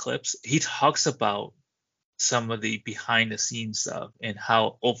of those clips? He talks about some of the behind the scenes stuff and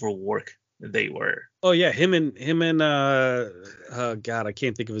how overworked they were. Oh yeah, him and God, I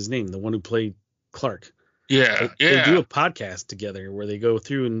can't think of his name. The one who played Clark. Yeah, they do a podcast together where they go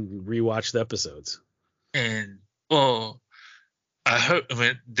through and rewatch the episodes. And I heard,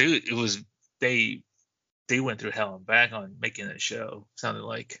 they went through hell and back on making that show. Sounded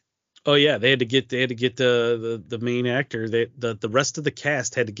like. Oh yeah, they had to get the main actor. The rest of the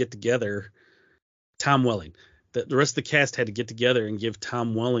cast had to get together. Tom Welling. The rest of the cast had to get together and give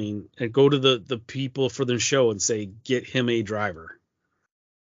Tom Welling and go to the people for their show and say, get him a driver.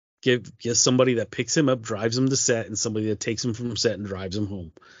 Give somebody that picks him up, drives him to set, and somebody that takes him from set and drives him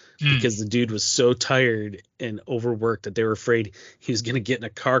home. Because the dude was so tired and overworked that they were afraid he was going to get in a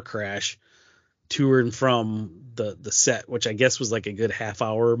car crash to and from the set, which I guess was like a good half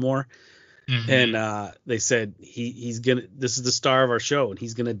hour or more. And they said this is the star of our show and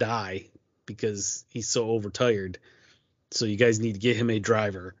he's going to die because he's so overtired. So you guys need to get him a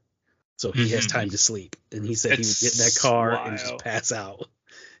driver so he has time to sleep. And he said he would get in that car and just pass out.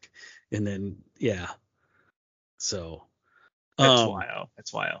 And then, yeah. So that's wild.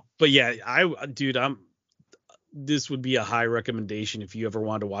 That's wild. But yeah, this would be a high recommendation if you ever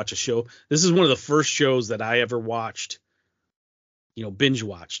wanted to watch a show. This is one of the first shows that I ever watched, binge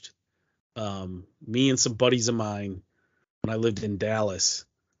watched. Me and some buddies of mine when I lived in Dallas,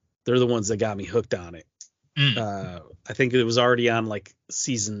 they're the ones that got me hooked on it. I think it was already on like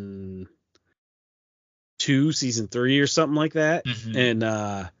season 2, season 3 or something like that.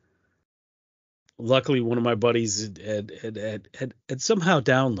 And luckily one of my buddies had somehow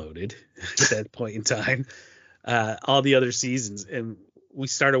downloaded at that point in time all the other seasons, and we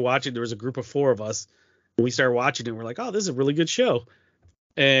started watching. There was a group of 4 of us, and we started watching it, and we're like, oh, this is a really good show.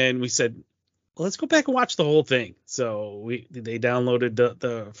 And we said, well, let's go back and watch the whole thing. So they downloaded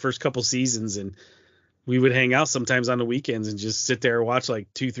the first couple seasons, and we would hang out sometimes on the weekends and just sit there and watch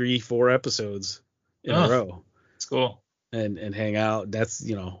like 2, 3, 4 episodes in a row. It's cool. And hang out. That's,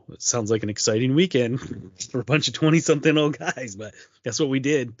 it sounds like an exciting weekend for a bunch of 20-something old guys, but that's what we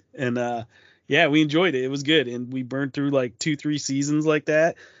did. And yeah, we enjoyed it. It was good. And we burned through like 2, 3 seasons like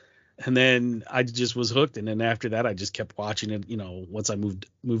that. And then I just was hooked. And then after that, I just kept watching it, once I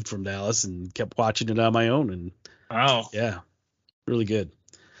moved from Dallas and kept watching it on my own. And wow. Yeah, really good.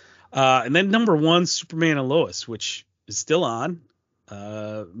 And then number one, Superman and Lois, which is still on.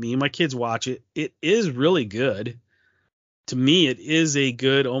 Me and my kids watch it. It is really good. To me, it is a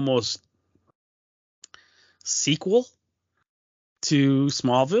good almost sequel to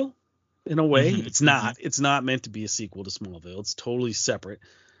Smallville in a way. Mhm, It's not. It's not meant to be a sequel to Smallville. It's totally separate.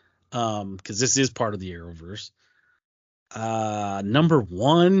 Because this is part of the Arrowverse. Number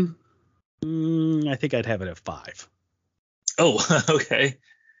one, I think I'd have it at 5. Oh, okay.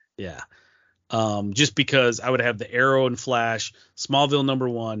 Yeah. Just because I would have the Arrow and Flash, Smallville number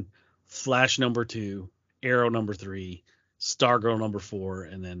 1, Flash number 2, Arrow number 3, Stargirl number 4,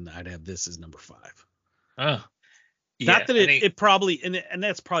 and then I'd have this as number 5. Oh, yeah. Not that it probably, and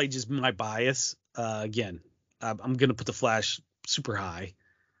that's probably just my bias. Again, I'm gonna put the Flash super high.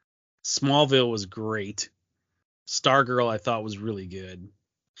 Smallville was great. Stargirl I thought was really good.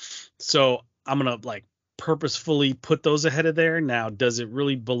 So I'm gonna like purposefully put those ahead of there. Now, does it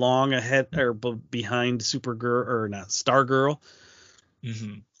really belong ahead or behind Supergirl or not Stargirl?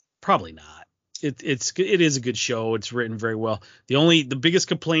 Probably not. It is a good show. It's written very well. The biggest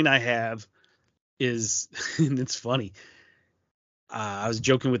complaint I have is, and it's funny. I was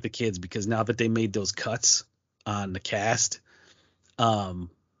joking with the kids because now that they made those cuts on the cast,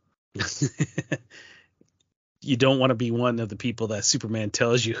 you don't want to be one of the people that Superman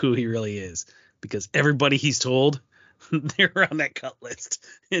tells you who he really is, because everybody he's told, they're on that cut list,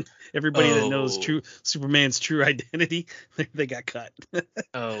 and everybody that knows Superman's true identity, they got cut.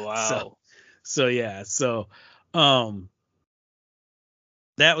 Oh, wow. So yeah,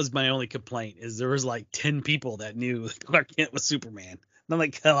 that was my only complaint, is there was like 10 people that knew Clark Kent was Superman. And I'm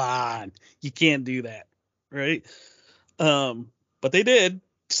like, come on, you can't do that, right? But they did.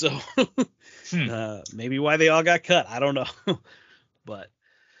 So maybe why they all got cut, I don't know. But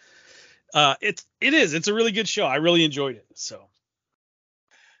it's a really good show. I really enjoyed it. So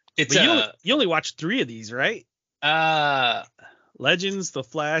you only watched 3 of these, right? Legends, The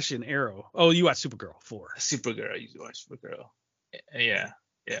Flash, and Arrow. Oh, you watched Supergirl 4. Supergirl. You watch Supergirl. Yeah.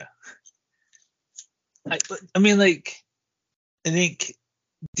 I mean, like, I think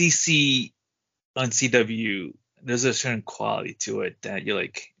DC on CW, there's a certain quality to it that you're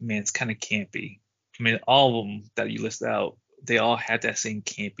like, man, it's kind of campy. I mean, all of them that you list out, they all had that same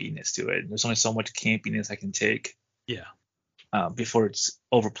campiness to it. There's only so much campiness I can take. Yeah. Before it's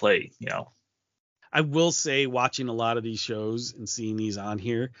overplayed, I will say, watching a lot of these shows and seeing these on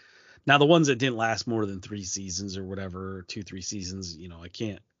here, now the ones that didn't last more than 3 seasons or whatever, or 2-3 seasons, I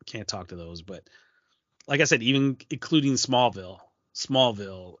can't talk to those. But like I said, even including Smallville,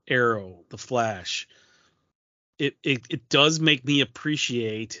 Arrow, The Flash, it does make me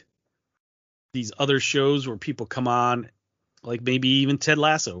appreciate these other shows where people come on, like maybe even Ted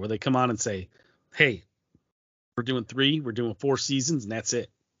Lasso, where they come on and say, hey, we're doing 4 seasons and that's it.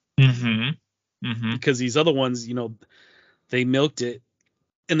 Because these other ones, they milked it,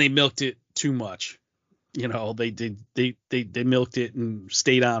 and they milked it too much. They milked it and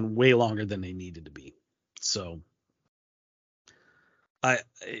stayed on way longer than they needed to be. So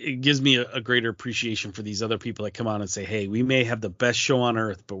it gives me a greater appreciation for these other people that come on and say, hey, we may have the best show on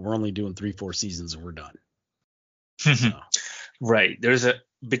earth, but we're only doing 3-4 seasons and we're done. So. Right. There's a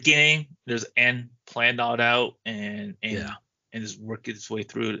beginning, there's an end planned all out, and just work its way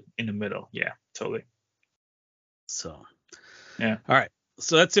through it in the middle. Yeah, totally. So, yeah. All right.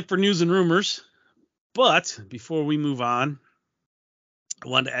 So that's it for news and rumors. But before we move on, I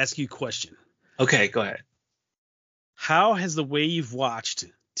wanted to ask you a question. Okay, go ahead. How has the way you've watched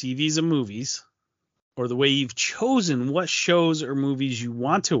TVs and movies, or the way you've chosen what shows or movies you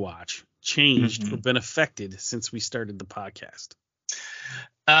want to watch, changed or been affected since we started the podcast?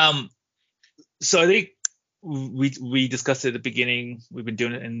 So I think we discussed it at the beginning. We've been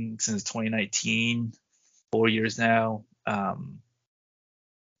doing it since 2019, 4 years now.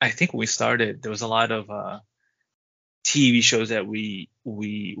 I think when we started, there was a lot of TV shows that we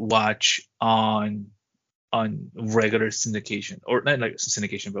watch on regular syndication, or not like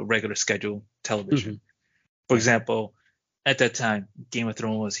syndication, but regular scheduled television. For example, at that time, Game of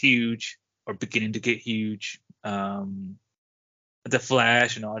Thrones was huge, or beginning to get huge. The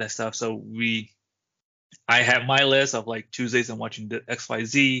Flash and all that stuff. So I have my list of like Tuesdays I'm watching the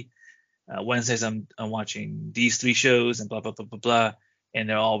XYZ, Wednesdays I'm watching these 3 shows, and blah blah blah blah blah, and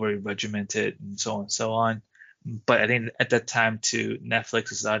they're all very regimented and so on and so on. But I think at that time too, Netflix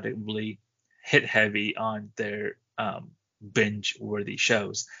decided to really hit heavy on their binge worthy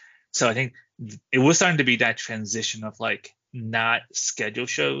shows. So I think it was starting to be that transition of like not scheduled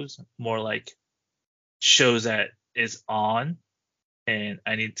shows, more like shows that is on, and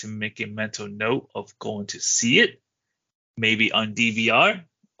I need to make a mental note of going to see it, maybe on DVR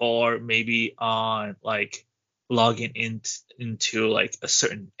or maybe on like logging into like a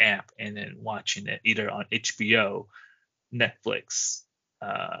certain app and then watching it either on HBO, Netflix,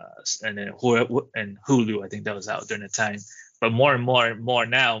 and then Hulu. I think that was out during the time. But more and more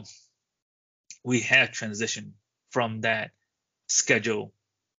now, we have transitioned from that schedule,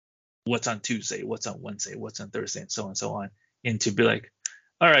 what's on Tuesday, what's on Wednesday, what's on Thursday, and so on, into be like,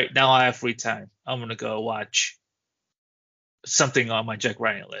 all right, now I have free time. I'm gonna go watch something on my Jack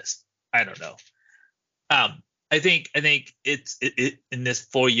Ryan list. I don't know. I think it's in this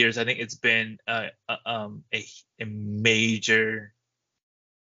 4 years, I think it's been a major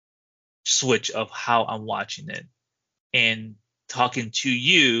switch of how I'm watching it. And talking to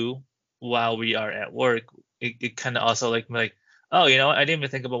you while we are at work, it kind of also like, oh, you know, I didn't even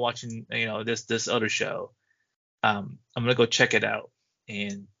think about watching, you know, this other show. I'm gonna go check it out.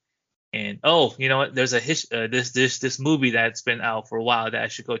 And oh, you know what? There's this movie that's been out for a while that I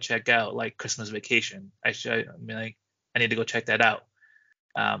should go check out, like Christmas Vacation. I need to go check that out,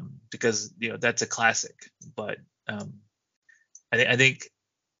 because you know that's a classic. But I think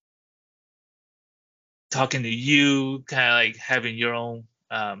talking to you, kind of like having your own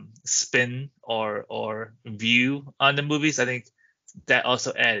spin or view on the movies, I think that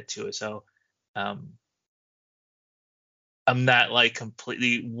also added to it. So I'm not like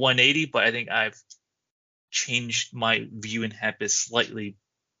completely 180, but I think I've changed my viewing habits slightly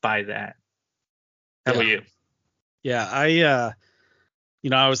by that. How about you? Yeah, I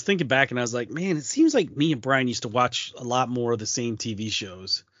was thinking back and I was like, man, it seems like me and Brian used to watch a lot more of the same TV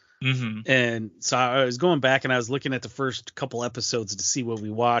shows. Mm-hmm. And so I was going back and I was looking at the first couple episodes to see what we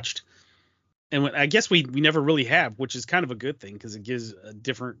watched. And I guess we never really have, which is kind of a good thing because it gives a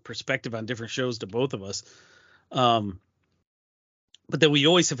different perspective on different shows to both of us. But then we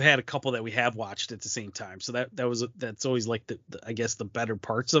always have had a couple that we have watched at the same time. So that's always like I guess the better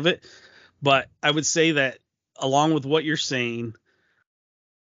parts of it. But I would say that along with what you're saying,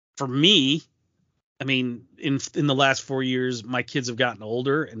 for me, I mean, in the last 4 years, my kids have gotten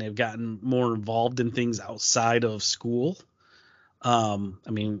older and they've gotten more involved in things outside of school. I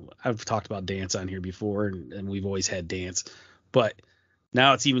mean, I've talked about dance on here before, and we've always had dance, but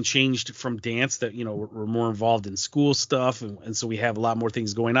now it's even changed from dance that, you know, we're more involved in school stuff. And so we have a lot more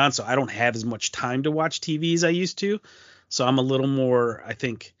things going on. So I don't have as much time to watch TV as I used to. So I'm a little more, I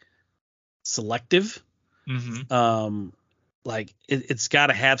think, selective. Mm-hmm. Like it's got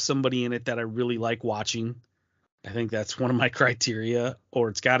to have somebody in it that I really like watching. I think that's one of my criteria, or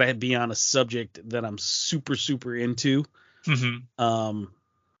it's got to be on a subject that I'm super, super into. Mm-hmm.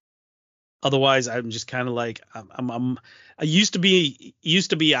 Otherwise, I'm just kind of like I used to be.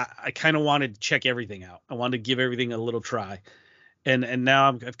 I kind of wanted to check everything out. I wanted to give everything a little try, and now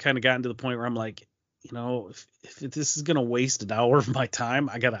I've kind of gotten to the point where I'm like, you know, if this is gonna waste an hour of my time,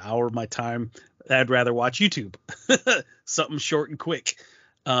 I got an hour of my time. I'd rather watch YouTube, something short and quick.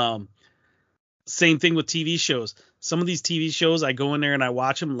 Same thing with TV shows. Some of these TV shows, I go in there and I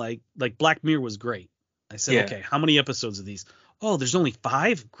watch them. Like Black Mirror was great. I said, okay, how many episodes of these? Oh, there's only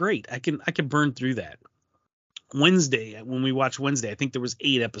 5. Great. I can burn through that. Wednesday, when we watched Wednesday, I think there was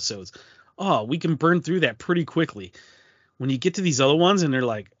 8 episodes. Oh, we can burn through that pretty quickly. When you get to these other ones and they're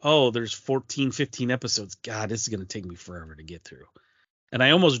like, oh, there's 14, 15 episodes. God, this is going to take me forever to get through. And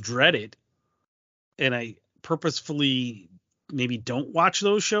I almost dread it. And I purposefully maybe don't watch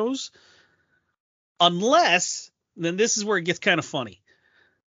those shows unless, then this is where it gets kind of funny.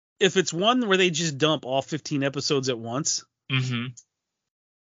 If it's one where they just dump all 15 episodes at once, mm-hmm.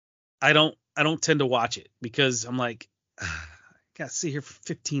 I don't tend to watch it because I'm like, I got to sit here for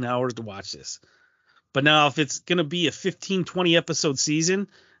 15 hours to watch this. But now if it's going to be a 15, 20 episode season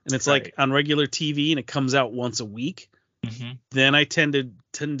and it's like on regular TV and it comes out once a week, mm-hmm. then I tend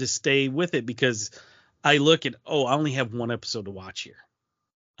to stay with it because I look at, I only have one episode to watch here.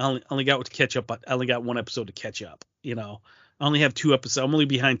 I only got to catch up. I only got one episode to catch up. You know, I only have 2 episodes. I'm only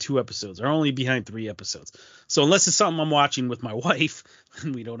behind 2 episodes or only behind 3 episodes. So unless it's something I'm watching with my wife,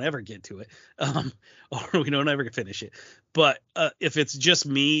 and we don't ever get to it, or we don't ever finish it. But if it's just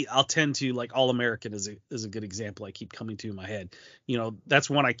me, I'll tend to, like, All American is a good example I keep coming to in my head. You know, that's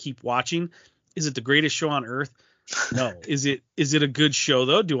one I keep watching. Is it the greatest show on earth? No. Is it a good show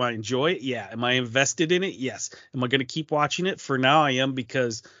though? Do I enjoy it? Yeah. Am I invested in it? Yes. Am I going to keep watching it? For now I am,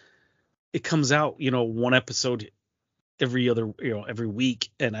 because it comes out, you know, one episode every week,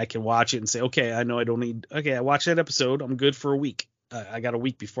 and I can watch it and say, okay, I know I don't need, okay, I watched that episode. I'm good for a week. I got a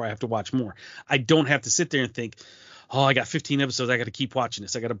week before I have to watch more. I don't have to sit there and think, oh, I got 15 episodes. I got to keep watching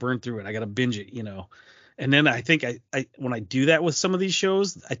this. I got to burn through it. I got to binge it, you know? And then I think I when I do that with some of these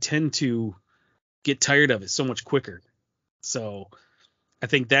shows, I tend to get tired of it so much quicker. So I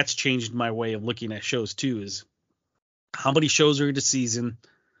think that's changed my way of looking at shows too, is how many shows are in a season?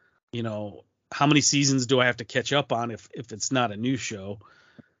 You know, how many seasons do I have to catch up on if it's not a new show?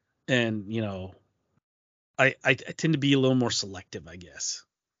 And, you know, I tend to be a little more selective, I guess.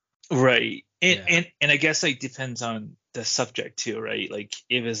 Right. Yeah. And I guess like depends on the subject too, right? Like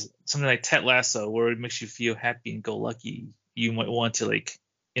if it's something like Ted Lasso where it makes you feel happy and go lucky, you might want to like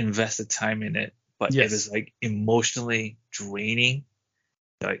invest the time in it. But Yes. if it's like emotionally draining,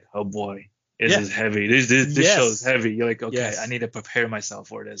 like, oh boy, this Yeah. is heavy. This Yes. show is heavy. You're like, okay, Yes. I need to prepare myself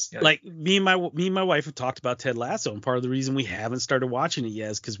for this. You're Like me and my wife have talked about Ted Lasso, and part of the reason we haven't started watching it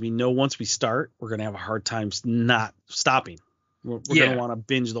yet is because we know once we start, we're gonna have a hard time not stopping. We're gonna want to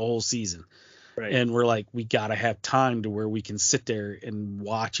binge the whole season, right. and we're like, we gotta have time to where we can sit there and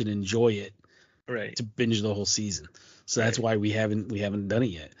watch and enjoy it, right. to binge the whole season. So that's Right. why we haven't done it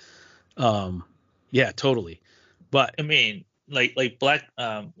yet. Yeah, totally. But I mean, like Black,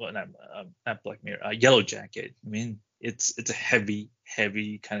 well, not Black Mirror, Yellow Jacket. I mean, it's a heavy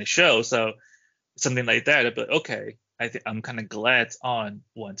kind of show. So something like that, but okay, I think I'm kind of glad it's on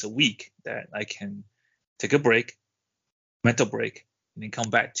once a week that I can take a break, mental break, and then come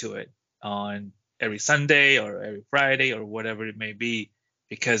back to it on every Sunday or every Friday or whatever it may be.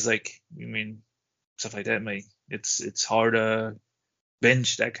 Because like, I mean, stuff like that, it's hard to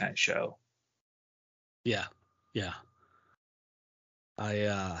binge that kind of show. yeah.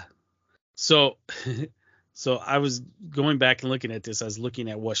 So I was going back and looking at this. I was looking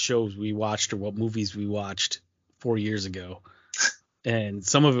at what shows we watched or what movies we watched 4 years ago. And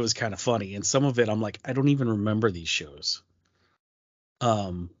some of it was kind of funny. And some of it, I'm like, I don't even remember these shows.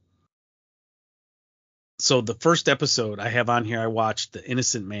 So the first episode I have on here, I watched The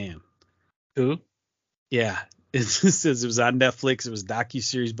Innocent Man. Who? Yeah. It says it was on Netflix. It was a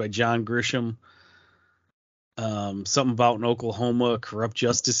docuseries by John Grisham. Something about an Oklahoma corrupt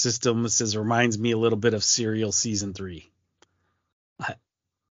justice system. It says reminds me a little bit of Serial season 3.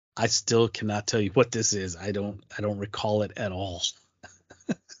 I still cannot tell you what this is. I don't recall it at all.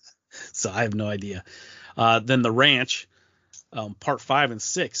 So I have no idea. Then The Ranch, part 5 and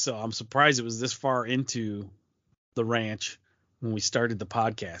 6. So I'm surprised it was this far into The Ranch when we started the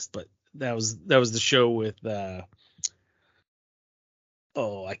podcast. But that was the show with I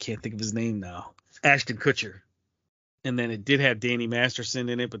can't think of his name now. Ashton Kutcher. And then it did have Danny Masterson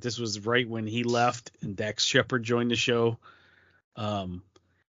in it, but this was right when he left and Dax Shepard joined the show. That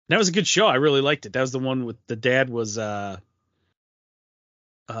was a good show. I really liked it. That was the one with the dad was Sam.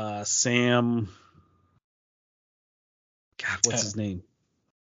 God, what's his name?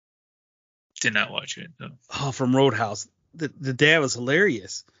 Did not watch it. No. Oh, from Roadhouse. The dad was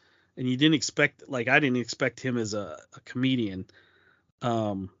hilarious, and you didn't expect, like, I didn't expect him as a comedian.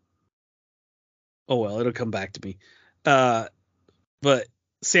 Oh well, it'll come back to me. But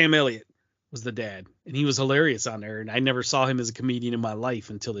Sam Elliott was the dad, and he was hilarious on there, and I never saw him as a comedian in my life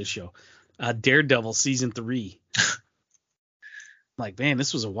until this show. Daredevil season 3. Like, man,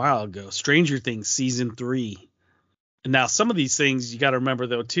 this was a while ago. Stranger Things season 3. And now some of these things you got to remember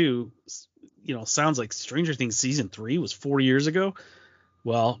though too. You know, sounds like Stranger Things season 3 was 4 years ago.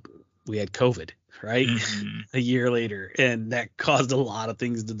 Well, we had COVID, right? Mm-hmm. A year later, and that caused a lot of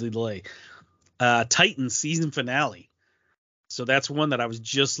things to delay. Titans season finale. So that's one that I was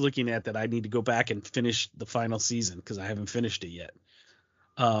just looking at that I need to go back and finish the final season because I haven't finished it yet.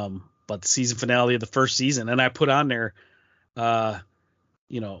 But the season finale of the first season, and I put on there,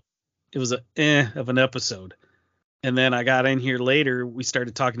 you know, it was of an episode. And then I got in here later, we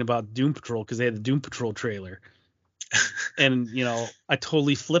started talking about Doom Patrol because they had the Doom Patrol trailer. And, you know, I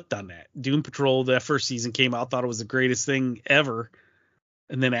totally flipped on that. Doom Patrol, that first season came out, thought it was the greatest thing ever.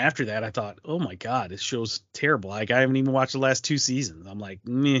 And then after that, I thought, oh my God, this show's terrible. Like, I haven't even watched the last 2 seasons. I'm like,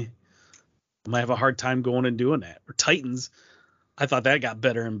 meh. I might have a hard time going and doing that. Or Titans, I thought that got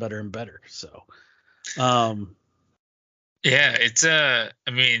better and better and better. So, yeah, it's I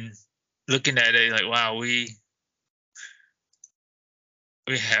mean, looking at it, like, wow, we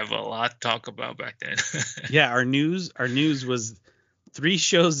have a lot to talk about back then. Yeah, our news was 3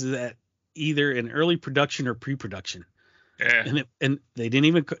 shows that either in early production or pre-production. Yeah. And they didn't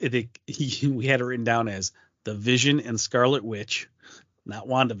even we had it written down as The Vision and Scarlet Witch, not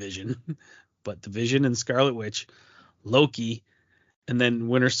WandaVision, but The Vision and Scarlet Witch, Loki, and then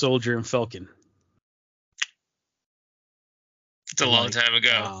Winter Soldier and Falcon. It's a long time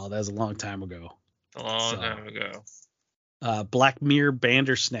ago. Wow, that was a long time ago. A long time ago. Black Mirror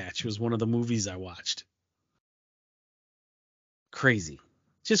Bandersnatch was one of the movies I watched. Crazy.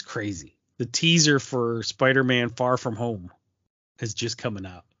 Just crazy. The teaser for Spider-Man Far From Home is just coming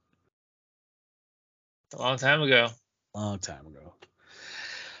out. A long time ago. Long time ago.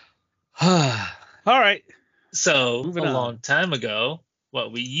 All right. So Moving a on. long time ago,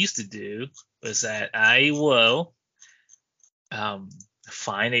 what we used to do was that I will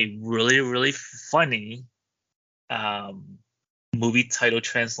find a really, really funny movie title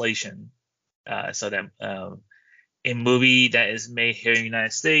translation. So that a movie that is made here in the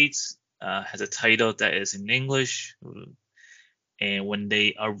United States has a title that is in English, and when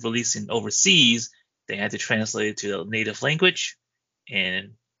they are releasing overseas, they have to translate it to the native language.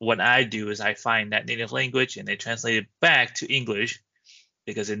 And what I do is I find that native language and they translate it back to English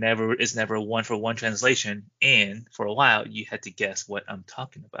because it's never a one for one translation. And for a while, you had to guess what I'm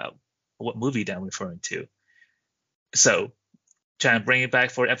talking about, what movie that I'm referring to. So, trying to bring it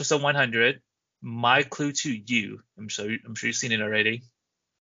back for episode 100. My clue to you, I'm sure you've seen it already.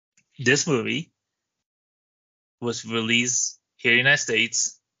 This movie was released here in the United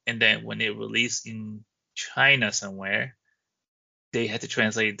States, and then when it released in China somewhere, they had to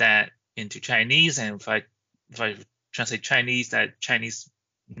translate that into Chinese. And if I translate Chinese, that Chinese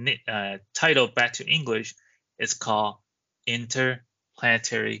title back to English, it's called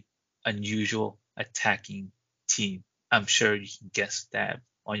Interplanetary Unusual Attacking Team. I'm sure you can guess that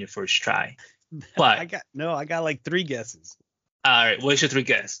on your first try. But I got like 3 guesses. all right, what's your 3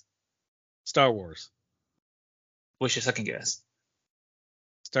 guess? Star Wars, What's your second guess?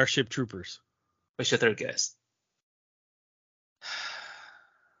 Starship Troopers. What's your third guess?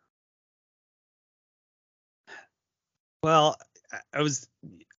 Well, I was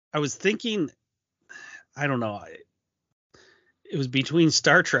thinking, I don't know. It was between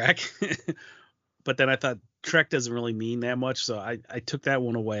Star Trek, but then I thought Trek doesn't really mean that much, so I took that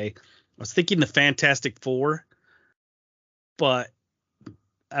one away. I was thinking the Fantastic Four, but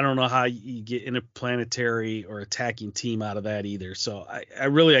I don't know how you get interplanetary or attacking team out of that either. So I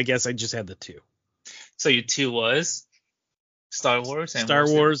guess I just had the 2. So your 2 was Star Wars and Star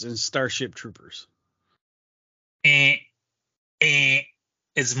Wars and Starship Troopers. It's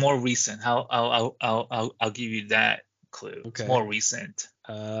more recent. I'll give you that clue. Okay. It's more recent.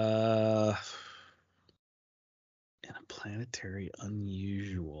 Interplanetary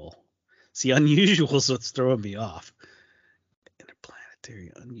unusual. See, unusual is what's throwing me off.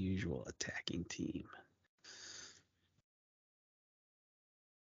 Interplanetary unusual attacking team.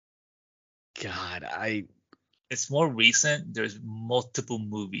 God, It's more recent. There's multiple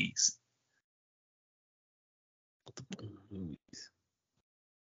movies.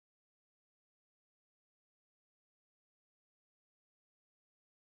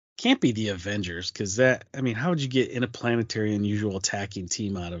 Can't be the Avengers, because that, I mean, how would you get interplanetary unusual attacking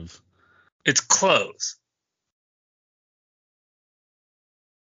team out of? It's close.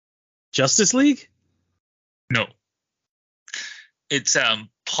 Justice League? No. It's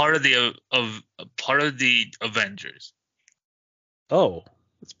part of the Avengers. Oh,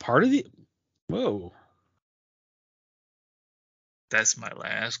 it's part of the. Whoa. That's my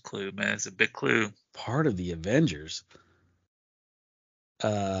last clue, man. It's a big clue. Part of the Avengers.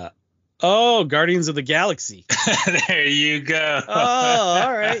 Oh, Guardians of the Galaxy. There you go. Oh,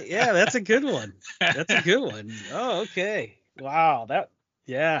 all right. Yeah, that's a good one. That's a good one. Oh, okay. Wow.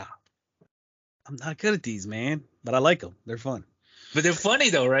 Yeah. I'm not good at these, man, but I like them. They're fun. But they're funny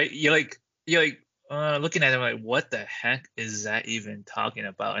though, right? You're like looking at them like, what the heck is that even talking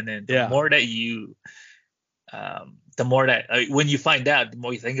about? And then the more that you, when you find out, the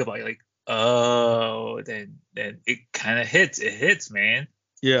more you think about it, you're like, oh, then it kind of hits. It hits, man.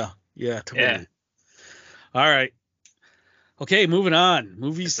 Yeah, totally. Yeah. All right. Okay, moving on.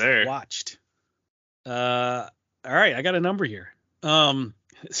 Movies watched. All right, I got a number here.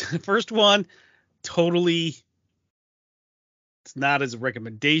 First one, totally. It's not as a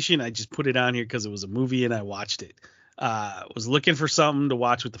recommendation. I just put it on here because it was a movie and I watched it. Was looking for something to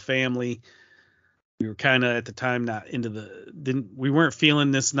watch with the family. We were kind of at the time not into we weren't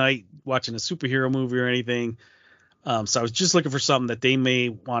feeling this night watching a superhero movie or anything. So I was just looking for something that they may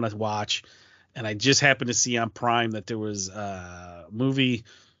want to watch. And I just happened to see on Prime that there was a movie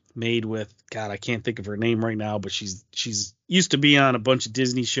made with, God, I can't think of her name right now, but she's used to be on a bunch of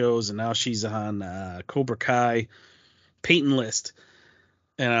Disney shows and now she's on Cobra Kai, Peyton List.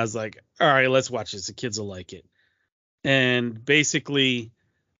 And I was like, all right, let's watch this. The kids will like it. And basically,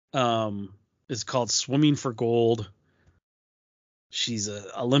 it's called Swimming for Gold. She's an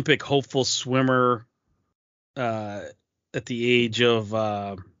Olympic hopeful swimmer at the age of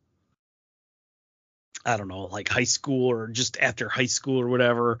I don't know, like high school or just after high school or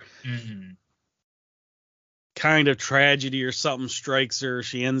whatever. Mm-hmm. Kind of tragedy or something strikes her.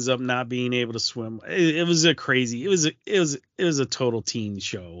 She ends up not being able to swim. It was a crazy. It was a total teen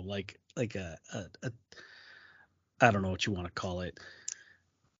show, like a I don't know what you want to call it.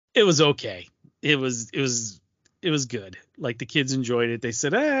 It was okay. It was good. Like the kids enjoyed it. They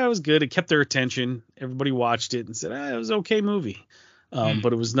said, it was good. It kept their attention. Everybody watched it and said, it was an okay movie.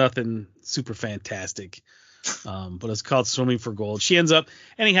 But it was nothing super fantastic. But it's called Swimming for Gold. She ends up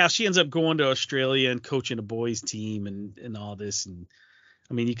going to Australia and coaching a boys team and all this. And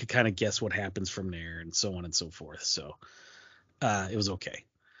I mean, you could kind of guess what happens from there and so on and so forth. So it was okay.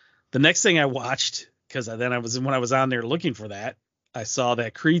 The next thing I watched, because then when I was on there looking for that, I saw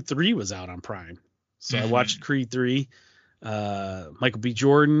that Creed 3 was out on Prime. So I watched Creed 3, Michael B.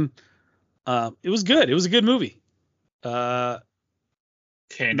 Jordan. It was good. It was a good movie. Can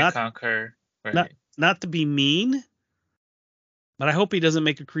to Conquer. Right. Not to be mean, but I hope he doesn't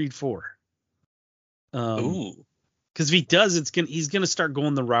make a Creed 4. Ooh. Because if he does, he's gonna start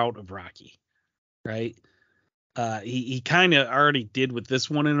going the route of Rocky, right? He kind of already did with this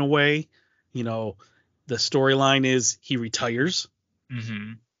one in a way. You know, the storyline is he retires,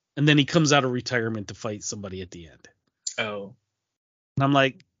 and then he comes out of retirement to fight somebody at the end. Oh. And I'm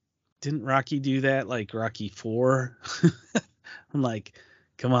like, didn't Rocky do that? Like Rocky 4? I'm like,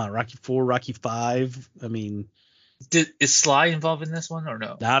 come on, Rocky 4, Rocky 5. I mean, is Sly involved in this one or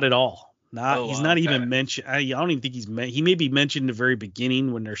no? Not at all. He's not even mentioned. I don't even think he may be mentioned in the very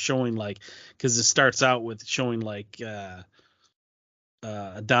beginning when they're showing because it starts out with showing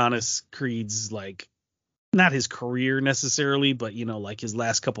Adonis Creed's not his career necessarily, but his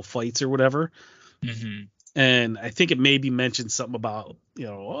last couple fights or whatever. Mm-hmm. And I think it maybe mentioned something about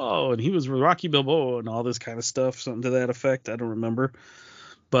and he was with Rocky Balboa and all this kind of stuff, something to that effect. I don't remember,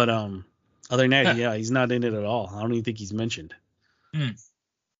 but other than that, yeah, he's not in it at all. I don't even think he's mentioned.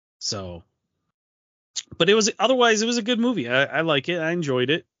 So, but otherwise it was a good movie. I like it. I enjoyed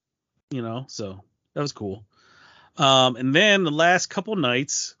it, so that was cool. And then the last couple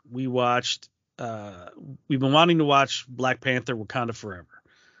nights we watched, we've been wanting to watch Black Panther Wakanda Forever.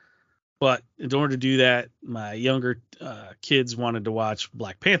 But in order to do that, my younger kids wanted to watch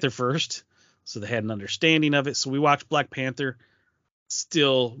Black Panther first, so they had an understanding of it. So we watched Black Panther.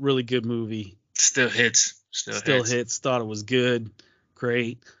 Still really good movie. Still hits. Thought it was good.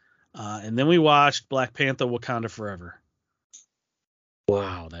 Great. And then we watched Black Panther Wakanda Forever.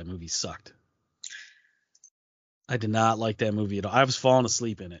 Wow, that movie sucked. I did not like that movie at all. I was falling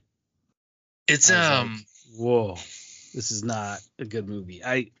asleep in it. It's whoa, this is not a good movie.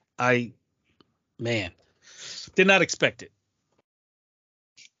 Man, did not expect it.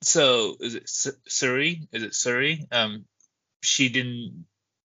 So is it Suri?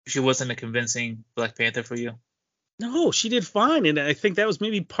 She wasn't a convincing Black Panther for you? No, she did fine. And I think that was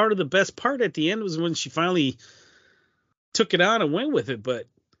maybe part of the best part at the end was when she finally took it on and went with it. But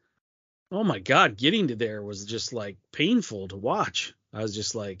oh my God, getting to there was just painful to watch. I was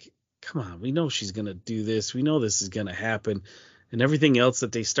just like, come on, we know she's going to do this. We know this is going to happen. And everything else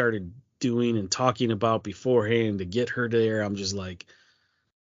that they started doing and talking about beforehand to get her there, I'm just like,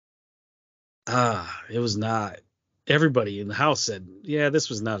 it was not. Everybody in the house said, yeah, this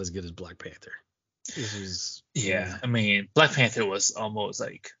was not as good as Black Panther. This was, yeah. I mean, Black Panther was almost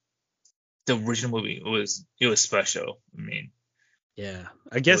like the original movie. It was special. I mean, yeah,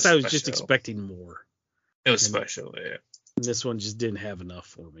 I guess I was just expecting more. It was special, yeah. And this one just didn't have enough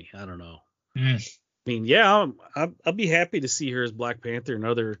for me. I don't know. I mean, yeah, I'll be happy to see her as Black Panther and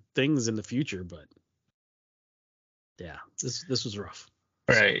other things in the future, but yeah, this was rough.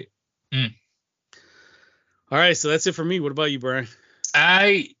 Right. All right, so that's it for me. What about you, Brian?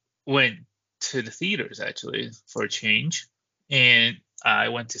 I went to the theaters actually for a change, and I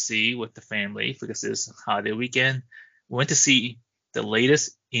went to see with the family because it's holiday weekend. We went to see the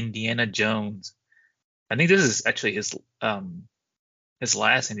latest Indiana Jones. I think this is actually his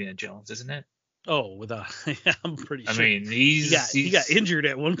last Indiana Jones, isn't it? Oh, I'm pretty sure. I mean, he got injured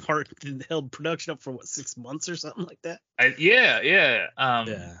at one part and held production up for 6 months or something like that. Yeah. Yeah.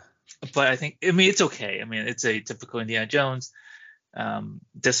 But I think, it's okay. I mean, it's a typical Indiana Jones.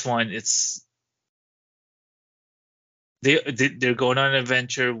 This one, they're going on an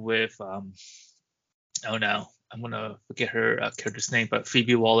adventure with oh no, I'm gonna forget her character's name, but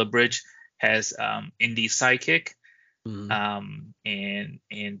Phoebe Waller-Bridge has Indy's sidekick, and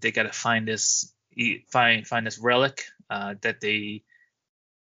they gotta find this relic that the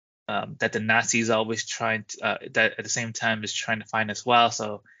Nazis always trying to, that at the same time is trying to find as well.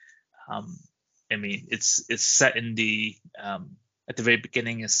 So I mean, it's set in the at the very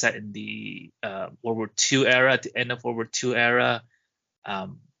beginning, it's set in the World War II era, at the end of World War II era,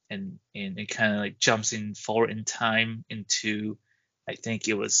 and it kind of jumps forward in time into, I think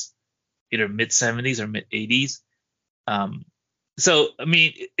it was either mid 70s or mid 80s. So I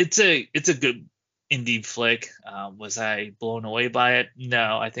mean, it's a good indie flick. Was I blown away by it?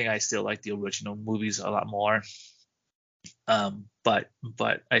 No, I think I still like the original movies a lot more. But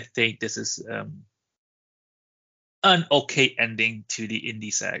I think this is an okay ending to the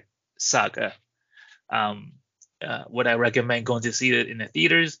indie saga. Would I recommend going to see it in the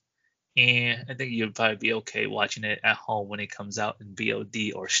theaters? And I think you'd probably be okay watching it at home when it comes out in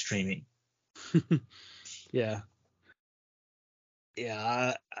VOD or streaming. Yeah.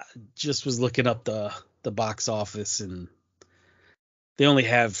 Yeah, I just was looking up the box office, and they only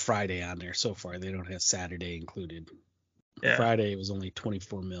have Friday on there so far. They don't have Saturday included. Yeah. Friday was only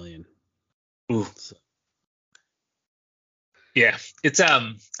 24 million. Ooh. So. Yeah, it's I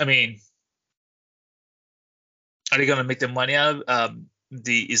mean, are they gonna make the money out of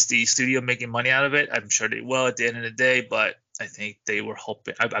is the studio making money out of it? I'm sure they will at the end of the day, but I think they were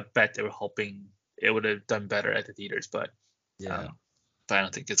hoping. I bet they were hoping it would have done better at the theaters, but Yeah. But I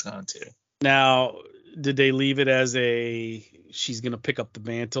don't think it's going to. Now, did they leave it as she's gonna pick up the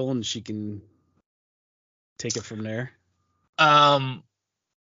mantle and she can take it from there?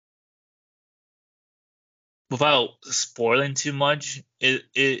 Without spoiling too much,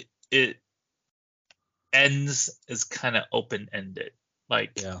 it ends is kind of open ended.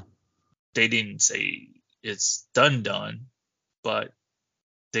 Like, they didn't say it's done, but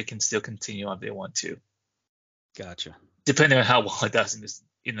they can still continue if they want to. Gotcha. Depending on how well it does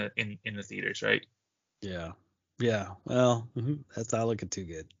in the theaters, right? Yeah. Well, that's not looking too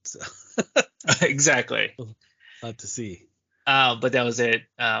good. So. Exactly. We'll have to see. But that was it.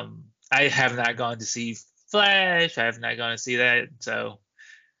 I have not gone to see Flash. I have not gone to see that. So,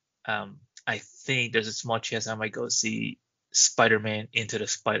 I think there's a small chance I might go see Spider-Man Into the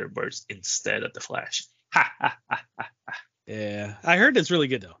Spider-Verse instead of the Flash. Yeah, I heard it's really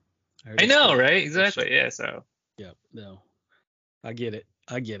good though. I know, right? Exactly. Yeah. So. Yeah. No, I get it.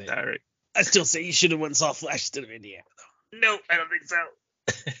 All right. I still say you should have went and saw Flash instead of Indiana though. No, I don't think so.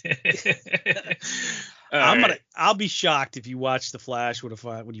 I'll be shocked if you watch the Flash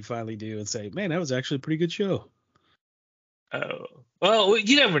when you finally do and say, man, that was actually a pretty good show. Oh, well,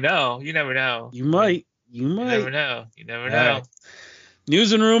 you never know. You might. You never know. Right.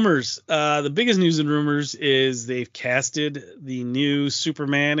 News and rumors. The biggest news and rumors is they've casted the new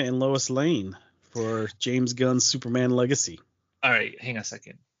Superman and Lois Lane for James Gunn's Superman Legacy. All right, hang on a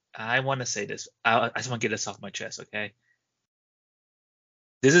second. I want to say this. I just want to get this off my chest, okay?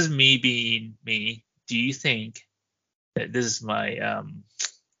 This is me being me. Do you think that this is my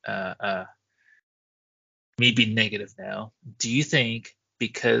me being negative now? Do you think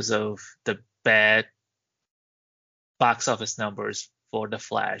because of the bad box office numbers for The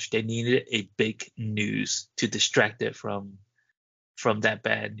Flash, they needed a big news to distract it from that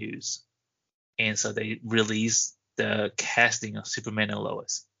bad news, and so they released the casting of Superman and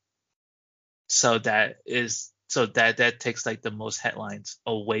Lois? So that takes like the most headlines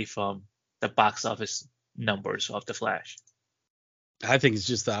away from the box office numbers of The Flash. I think it's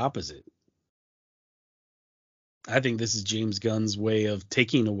just the opposite. I think this is James Gunn's way of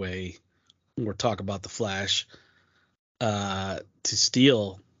taking away, when we're talking about The Flash, to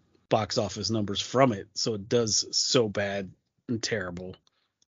steal box office numbers from it, so it does so bad and terrible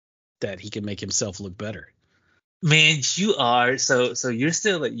that he can make himself look better. Man, you are so you're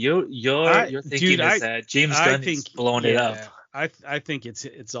still like you're thinking that James Gunn is blowing it up. I think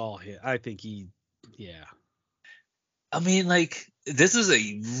it's all hit. I think I mean, like, this is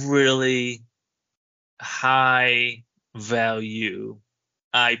a really high value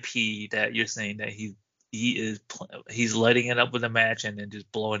IP that you're saying that he's lighting it up with a match and then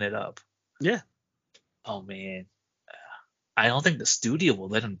just blowing it up. Yeah. Oh man, I don't think the studio will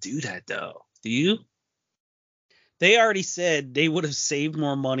let him do that though. Do you? They already said they would have saved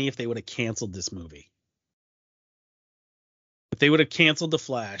more money if they would have canceled this movie. If they would have canceled The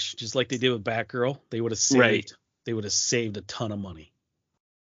Flash, just like they did with Batgirl, they would have saved. Right. They would have saved a ton of money.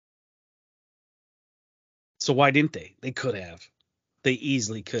 So why didn't they? They could have. They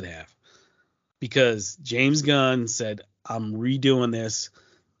easily could have. Because James Gunn said, I'm redoing this.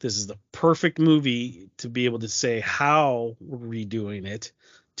 This is the perfect movie to be able to say how we're redoing it,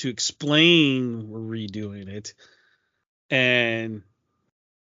 to explain we're redoing it. And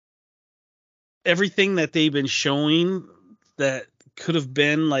everything that they've been showing that could have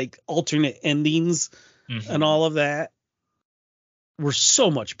been like alternate endings and all of that were so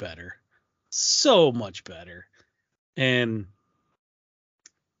much better. So much better. And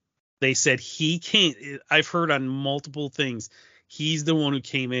they said he can't. I've heard on multiple things, he's the one who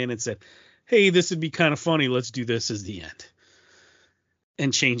came in and said, hey, this would be kind of funny. Let's do this as the end.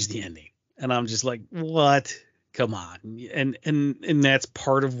 And change the ending. And I'm just like, what? Come on. And that's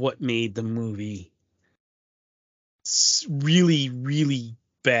part of what made the movie really, really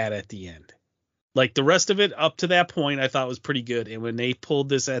bad at the end. Like the rest of it up to that point, I thought was pretty good. And when they pulled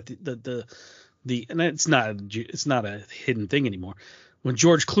this at the and it's not a hidden thing anymore. When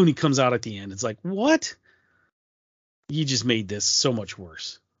George Clooney comes out at the end, it's like, what? You just made this so much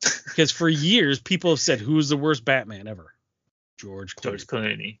worse. Because for years, people have said, who's the worst Batman ever? George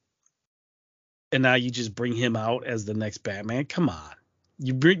Clooney. And now you just bring him out as the next Batman. Come on.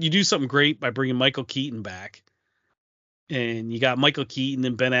 You do something great by bringing Michael Keaton back. And you got Michael Keaton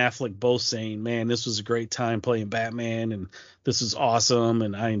and Ben Affleck both saying, man, this was a great time playing Batman. And this was awesome.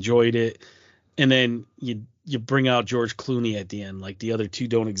 And I enjoyed it. And then you bring out George Clooney at the end. Like the other two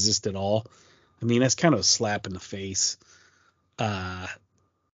don't exist at all. I mean, that's kind of a slap in the face. And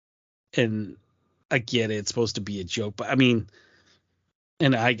I get it. It's supposed to be a joke. But I mean,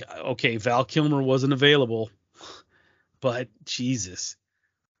 Val Kilmer wasn't available. But Jesus,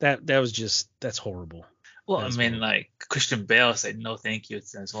 that's horrible. Well, I mean, like Christian Bale said no thank you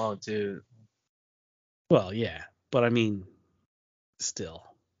as well, too. Well, yeah, but I mean, still,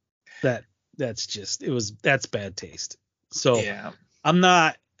 that's bad taste. So yeah. I'm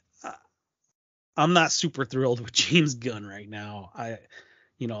not super thrilled with James Gunn right now. I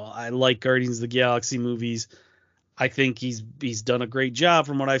like Guardians of the Galaxy movies. I think he's done a great job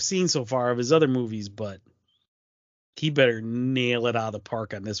from what I've seen so far of his other movies, but he better nail it out of the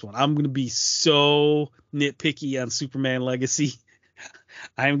park on this one. I'm going to be so nitpicky on Superman Legacy.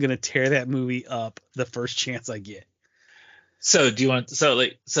 I'm going to tear that movie up the first chance I get. So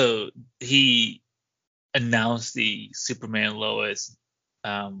he announced the Superman Lois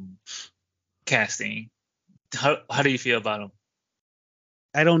casting. How do you feel about him?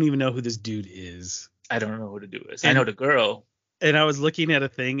 I don't even know who this dude is. I don't know who the dude is. I know the girl. And I was looking at a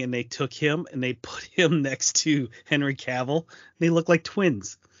thing, and they took him and they put him next to Henry Cavill. And they look like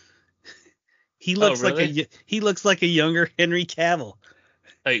twins. He looks like a younger Henry Cavill.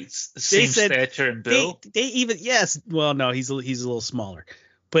 Like same stature and build. They even Well, no, he's a little smaller.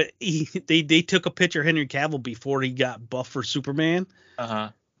 But they took a picture of Henry Cavill before he got buff for Superman. Uh-huh.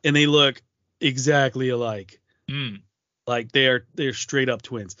 And they look exactly alike. Mm. Like they're straight up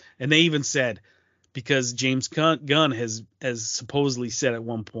twins. And they even said, because James Gunn has supposedly said at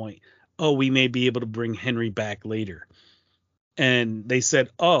one point, oh, we may be able to bring Henry back later. And they said,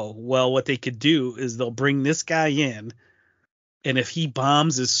 oh, well, what they could do is they'll bring this guy in, and if he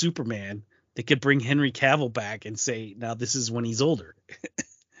bombs as Superman, they could bring Henry Cavill back and say, now this is when he's older.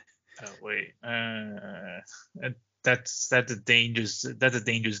 Wait. That's a dangerous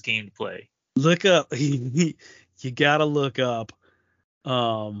game to play. Look up. You gotta look up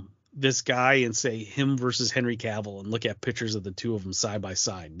this guy and say him versus Henry Cavill and look at pictures of the two of them side by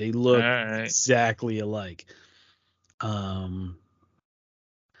side. They look exactly alike. David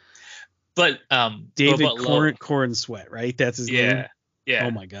Corenswet, right? That's his name. Yeah.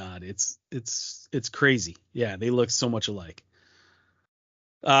 Oh my God, it's crazy. Yeah, they look so much alike.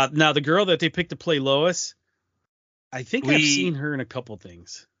 Now the girl that they picked to play Lois, I think I've seen her in a couple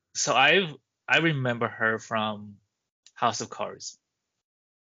things. So I remember her from House of Cards.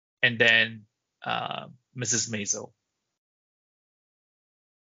 And then Mrs. Maisel.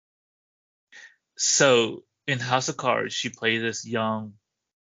 So in House of Cards, she played this young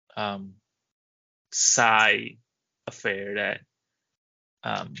side affair that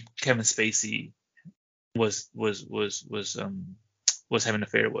Kevin Spacey was having an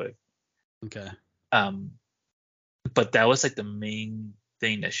affair with. Okay. But that was like the main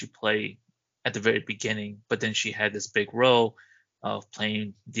thing that she played at the very beginning. But then she had this big role of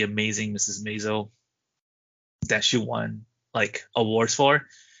playing the amazing Mrs. Maisel that she won like awards for.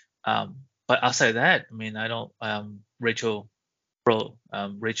 But outside of that, I mean, I don't. Rachel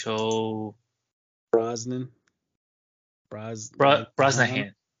Brosnahan.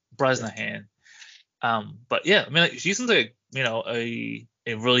 But yeah, I mean, like, she seems like a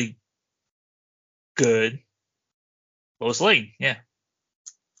really good Lois Lane. Yeah.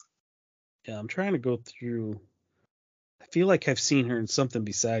 Yeah, I'm trying to go through. I feel like I've seen her in something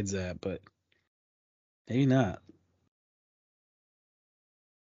besides that, but maybe not.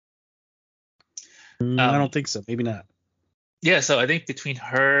 I don't think so. Maybe not. Yeah, so I think between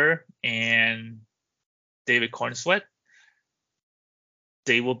her and David Corenswet,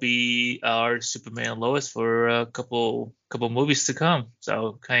 they will be our Superman and Lois for a couple movies to come.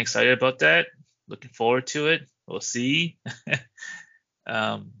 So kind of excited about that. Looking forward to it. We'll see.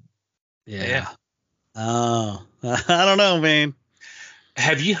 Yeah. Oh, I don't know, man.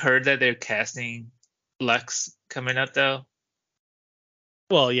 Have you heard that they're casting Lex coming up though?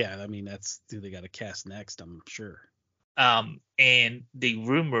 Well, yeah. I mean, that's who they got to cast next, I'm sure. And the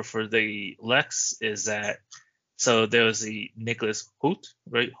rumor for the Lex is that So there was the Nicholas Hoult,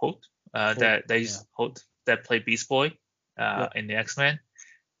 right? Hoult, Hoult that played Beast Boy in the X-Men,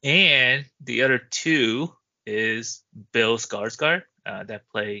 and the other two is Bill Skarsgård that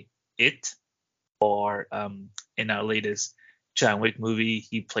play It, or in our latest John Wick movie,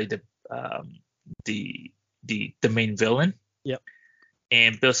 he played the main villain. Yep.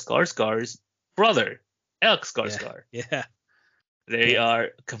 And Bill Skarsgård's brother, Alex Skarsgård. Yeah. They are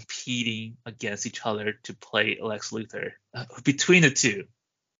competing against each other to play Lex Luthor. Between the two,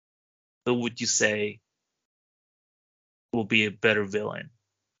 who would you say will be a better villain?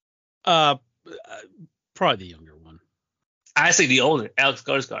 Probably the younger one. I say the older, Alex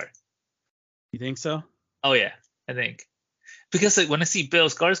Skarsgård. You think so? Oh yeah, I think. Because like, when I see Bill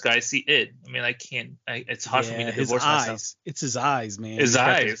Skarsgård, I see it. I mean, it's hard for me to divorce myself. It's his eyes, man. His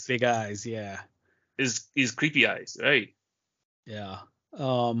eyes. Those big eyes, yeah. His creepy eyes, right? Yeah.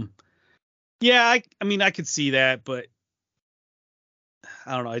 Yeah, I mean, I could see that, but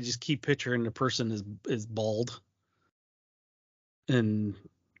I don't know. I just keep picturing the person is bald. And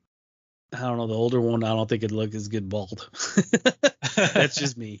I don't know, the older one, I don't think it'd look as good bald. That's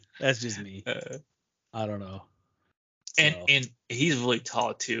just me. I don't know. So. And he's really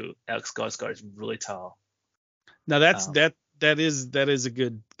tall too. Alex Skarsgård is really tall. Now that is a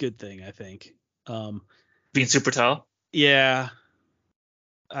good thing, I think. Being super tall. Yeah.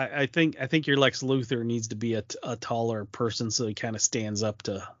 I think your Lex Luthor needs to be a taller person so he kind of stands up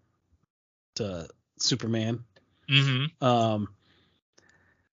to Superman. Mm-hmm.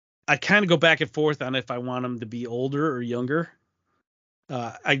 I kind of go back and forth on if I want him to be older or younger.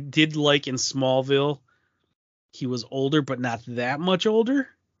 I did like in Smallville, he was older, but not that much older.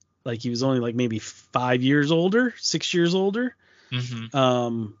 Like he was only like maybe 5 years older, 6 years older.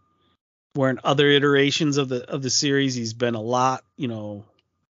 Mm-hmm. Where in other iterations of the series, he's been a lot older.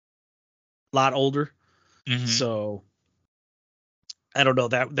 Mm-hmm. So I don't know,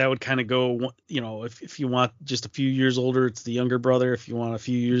 that would kind of go, if you want just a few years older, it's the younger brother. If you want a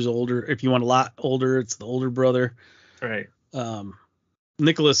few years older, if you want a lot older, it's the older brother. Right.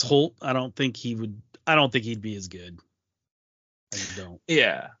 Nicholas Hoult, I don't think he'd be as good. I don't.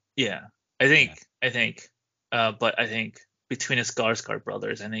 Yeah. I think, but I think between the Skarsgård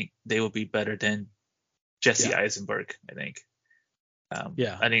brothers, I think they will be better than Jesse Eisenberg. I think. I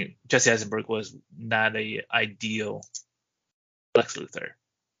think Jesse Eisenberg was not a ideal Lex Luthor.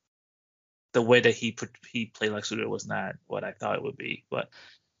 The way that he played Lex Luthor was not what I thought it would be. But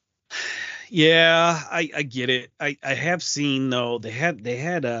yeah, I get it. I have seen though they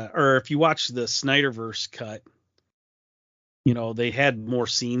had or if you watch the Snyderverse cut, they had more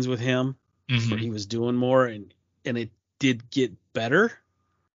scenes with him where he was doing more and it did get better.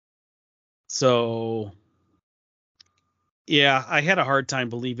 So yeah, I had a hard time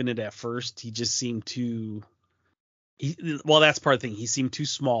believing it at first. He just seemed too. That's part of the thing. He seemed too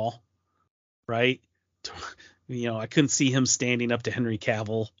small, right? I couldn't see him standing up to Henry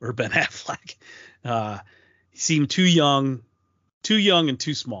Cavill or Ben Affleck. He seemed too young and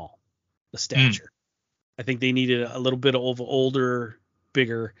too small, the stature. I think they needed a little bit of older,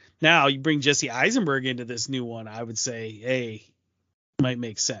 bigger. Now you bring Jesse Eisenberg into this new one, I would say, hey, might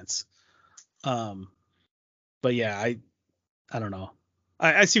make sense. But yeah, I don't know.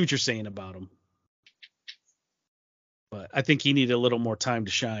 I see what you're saying about him. But I think he needed a little more time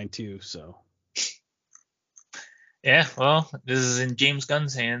to shine too. So. Yeah, well, this is in James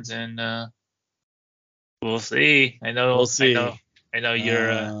Gunn's hands, and we'll see. We'll see. I know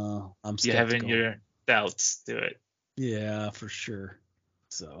you're having your doubts to it. Yeah, for sure.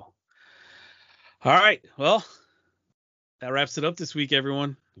 So, all right. Well, that wraps it up this week,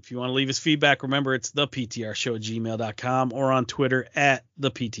 everyone. If you want to leave us feedback, remember it's theptrshow@gmail.com or on Twitter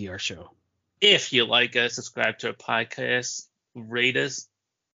 @theptrshow. If you like us, subscribe to our podcast, rate us,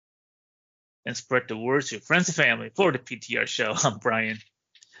 and spread the word to your friends and family for the PTR Show. I'm Brian.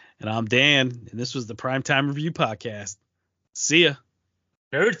 And I'm Dan, and this was the Primetime Review Podcast. See ya.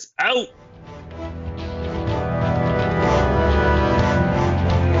 Nerds out.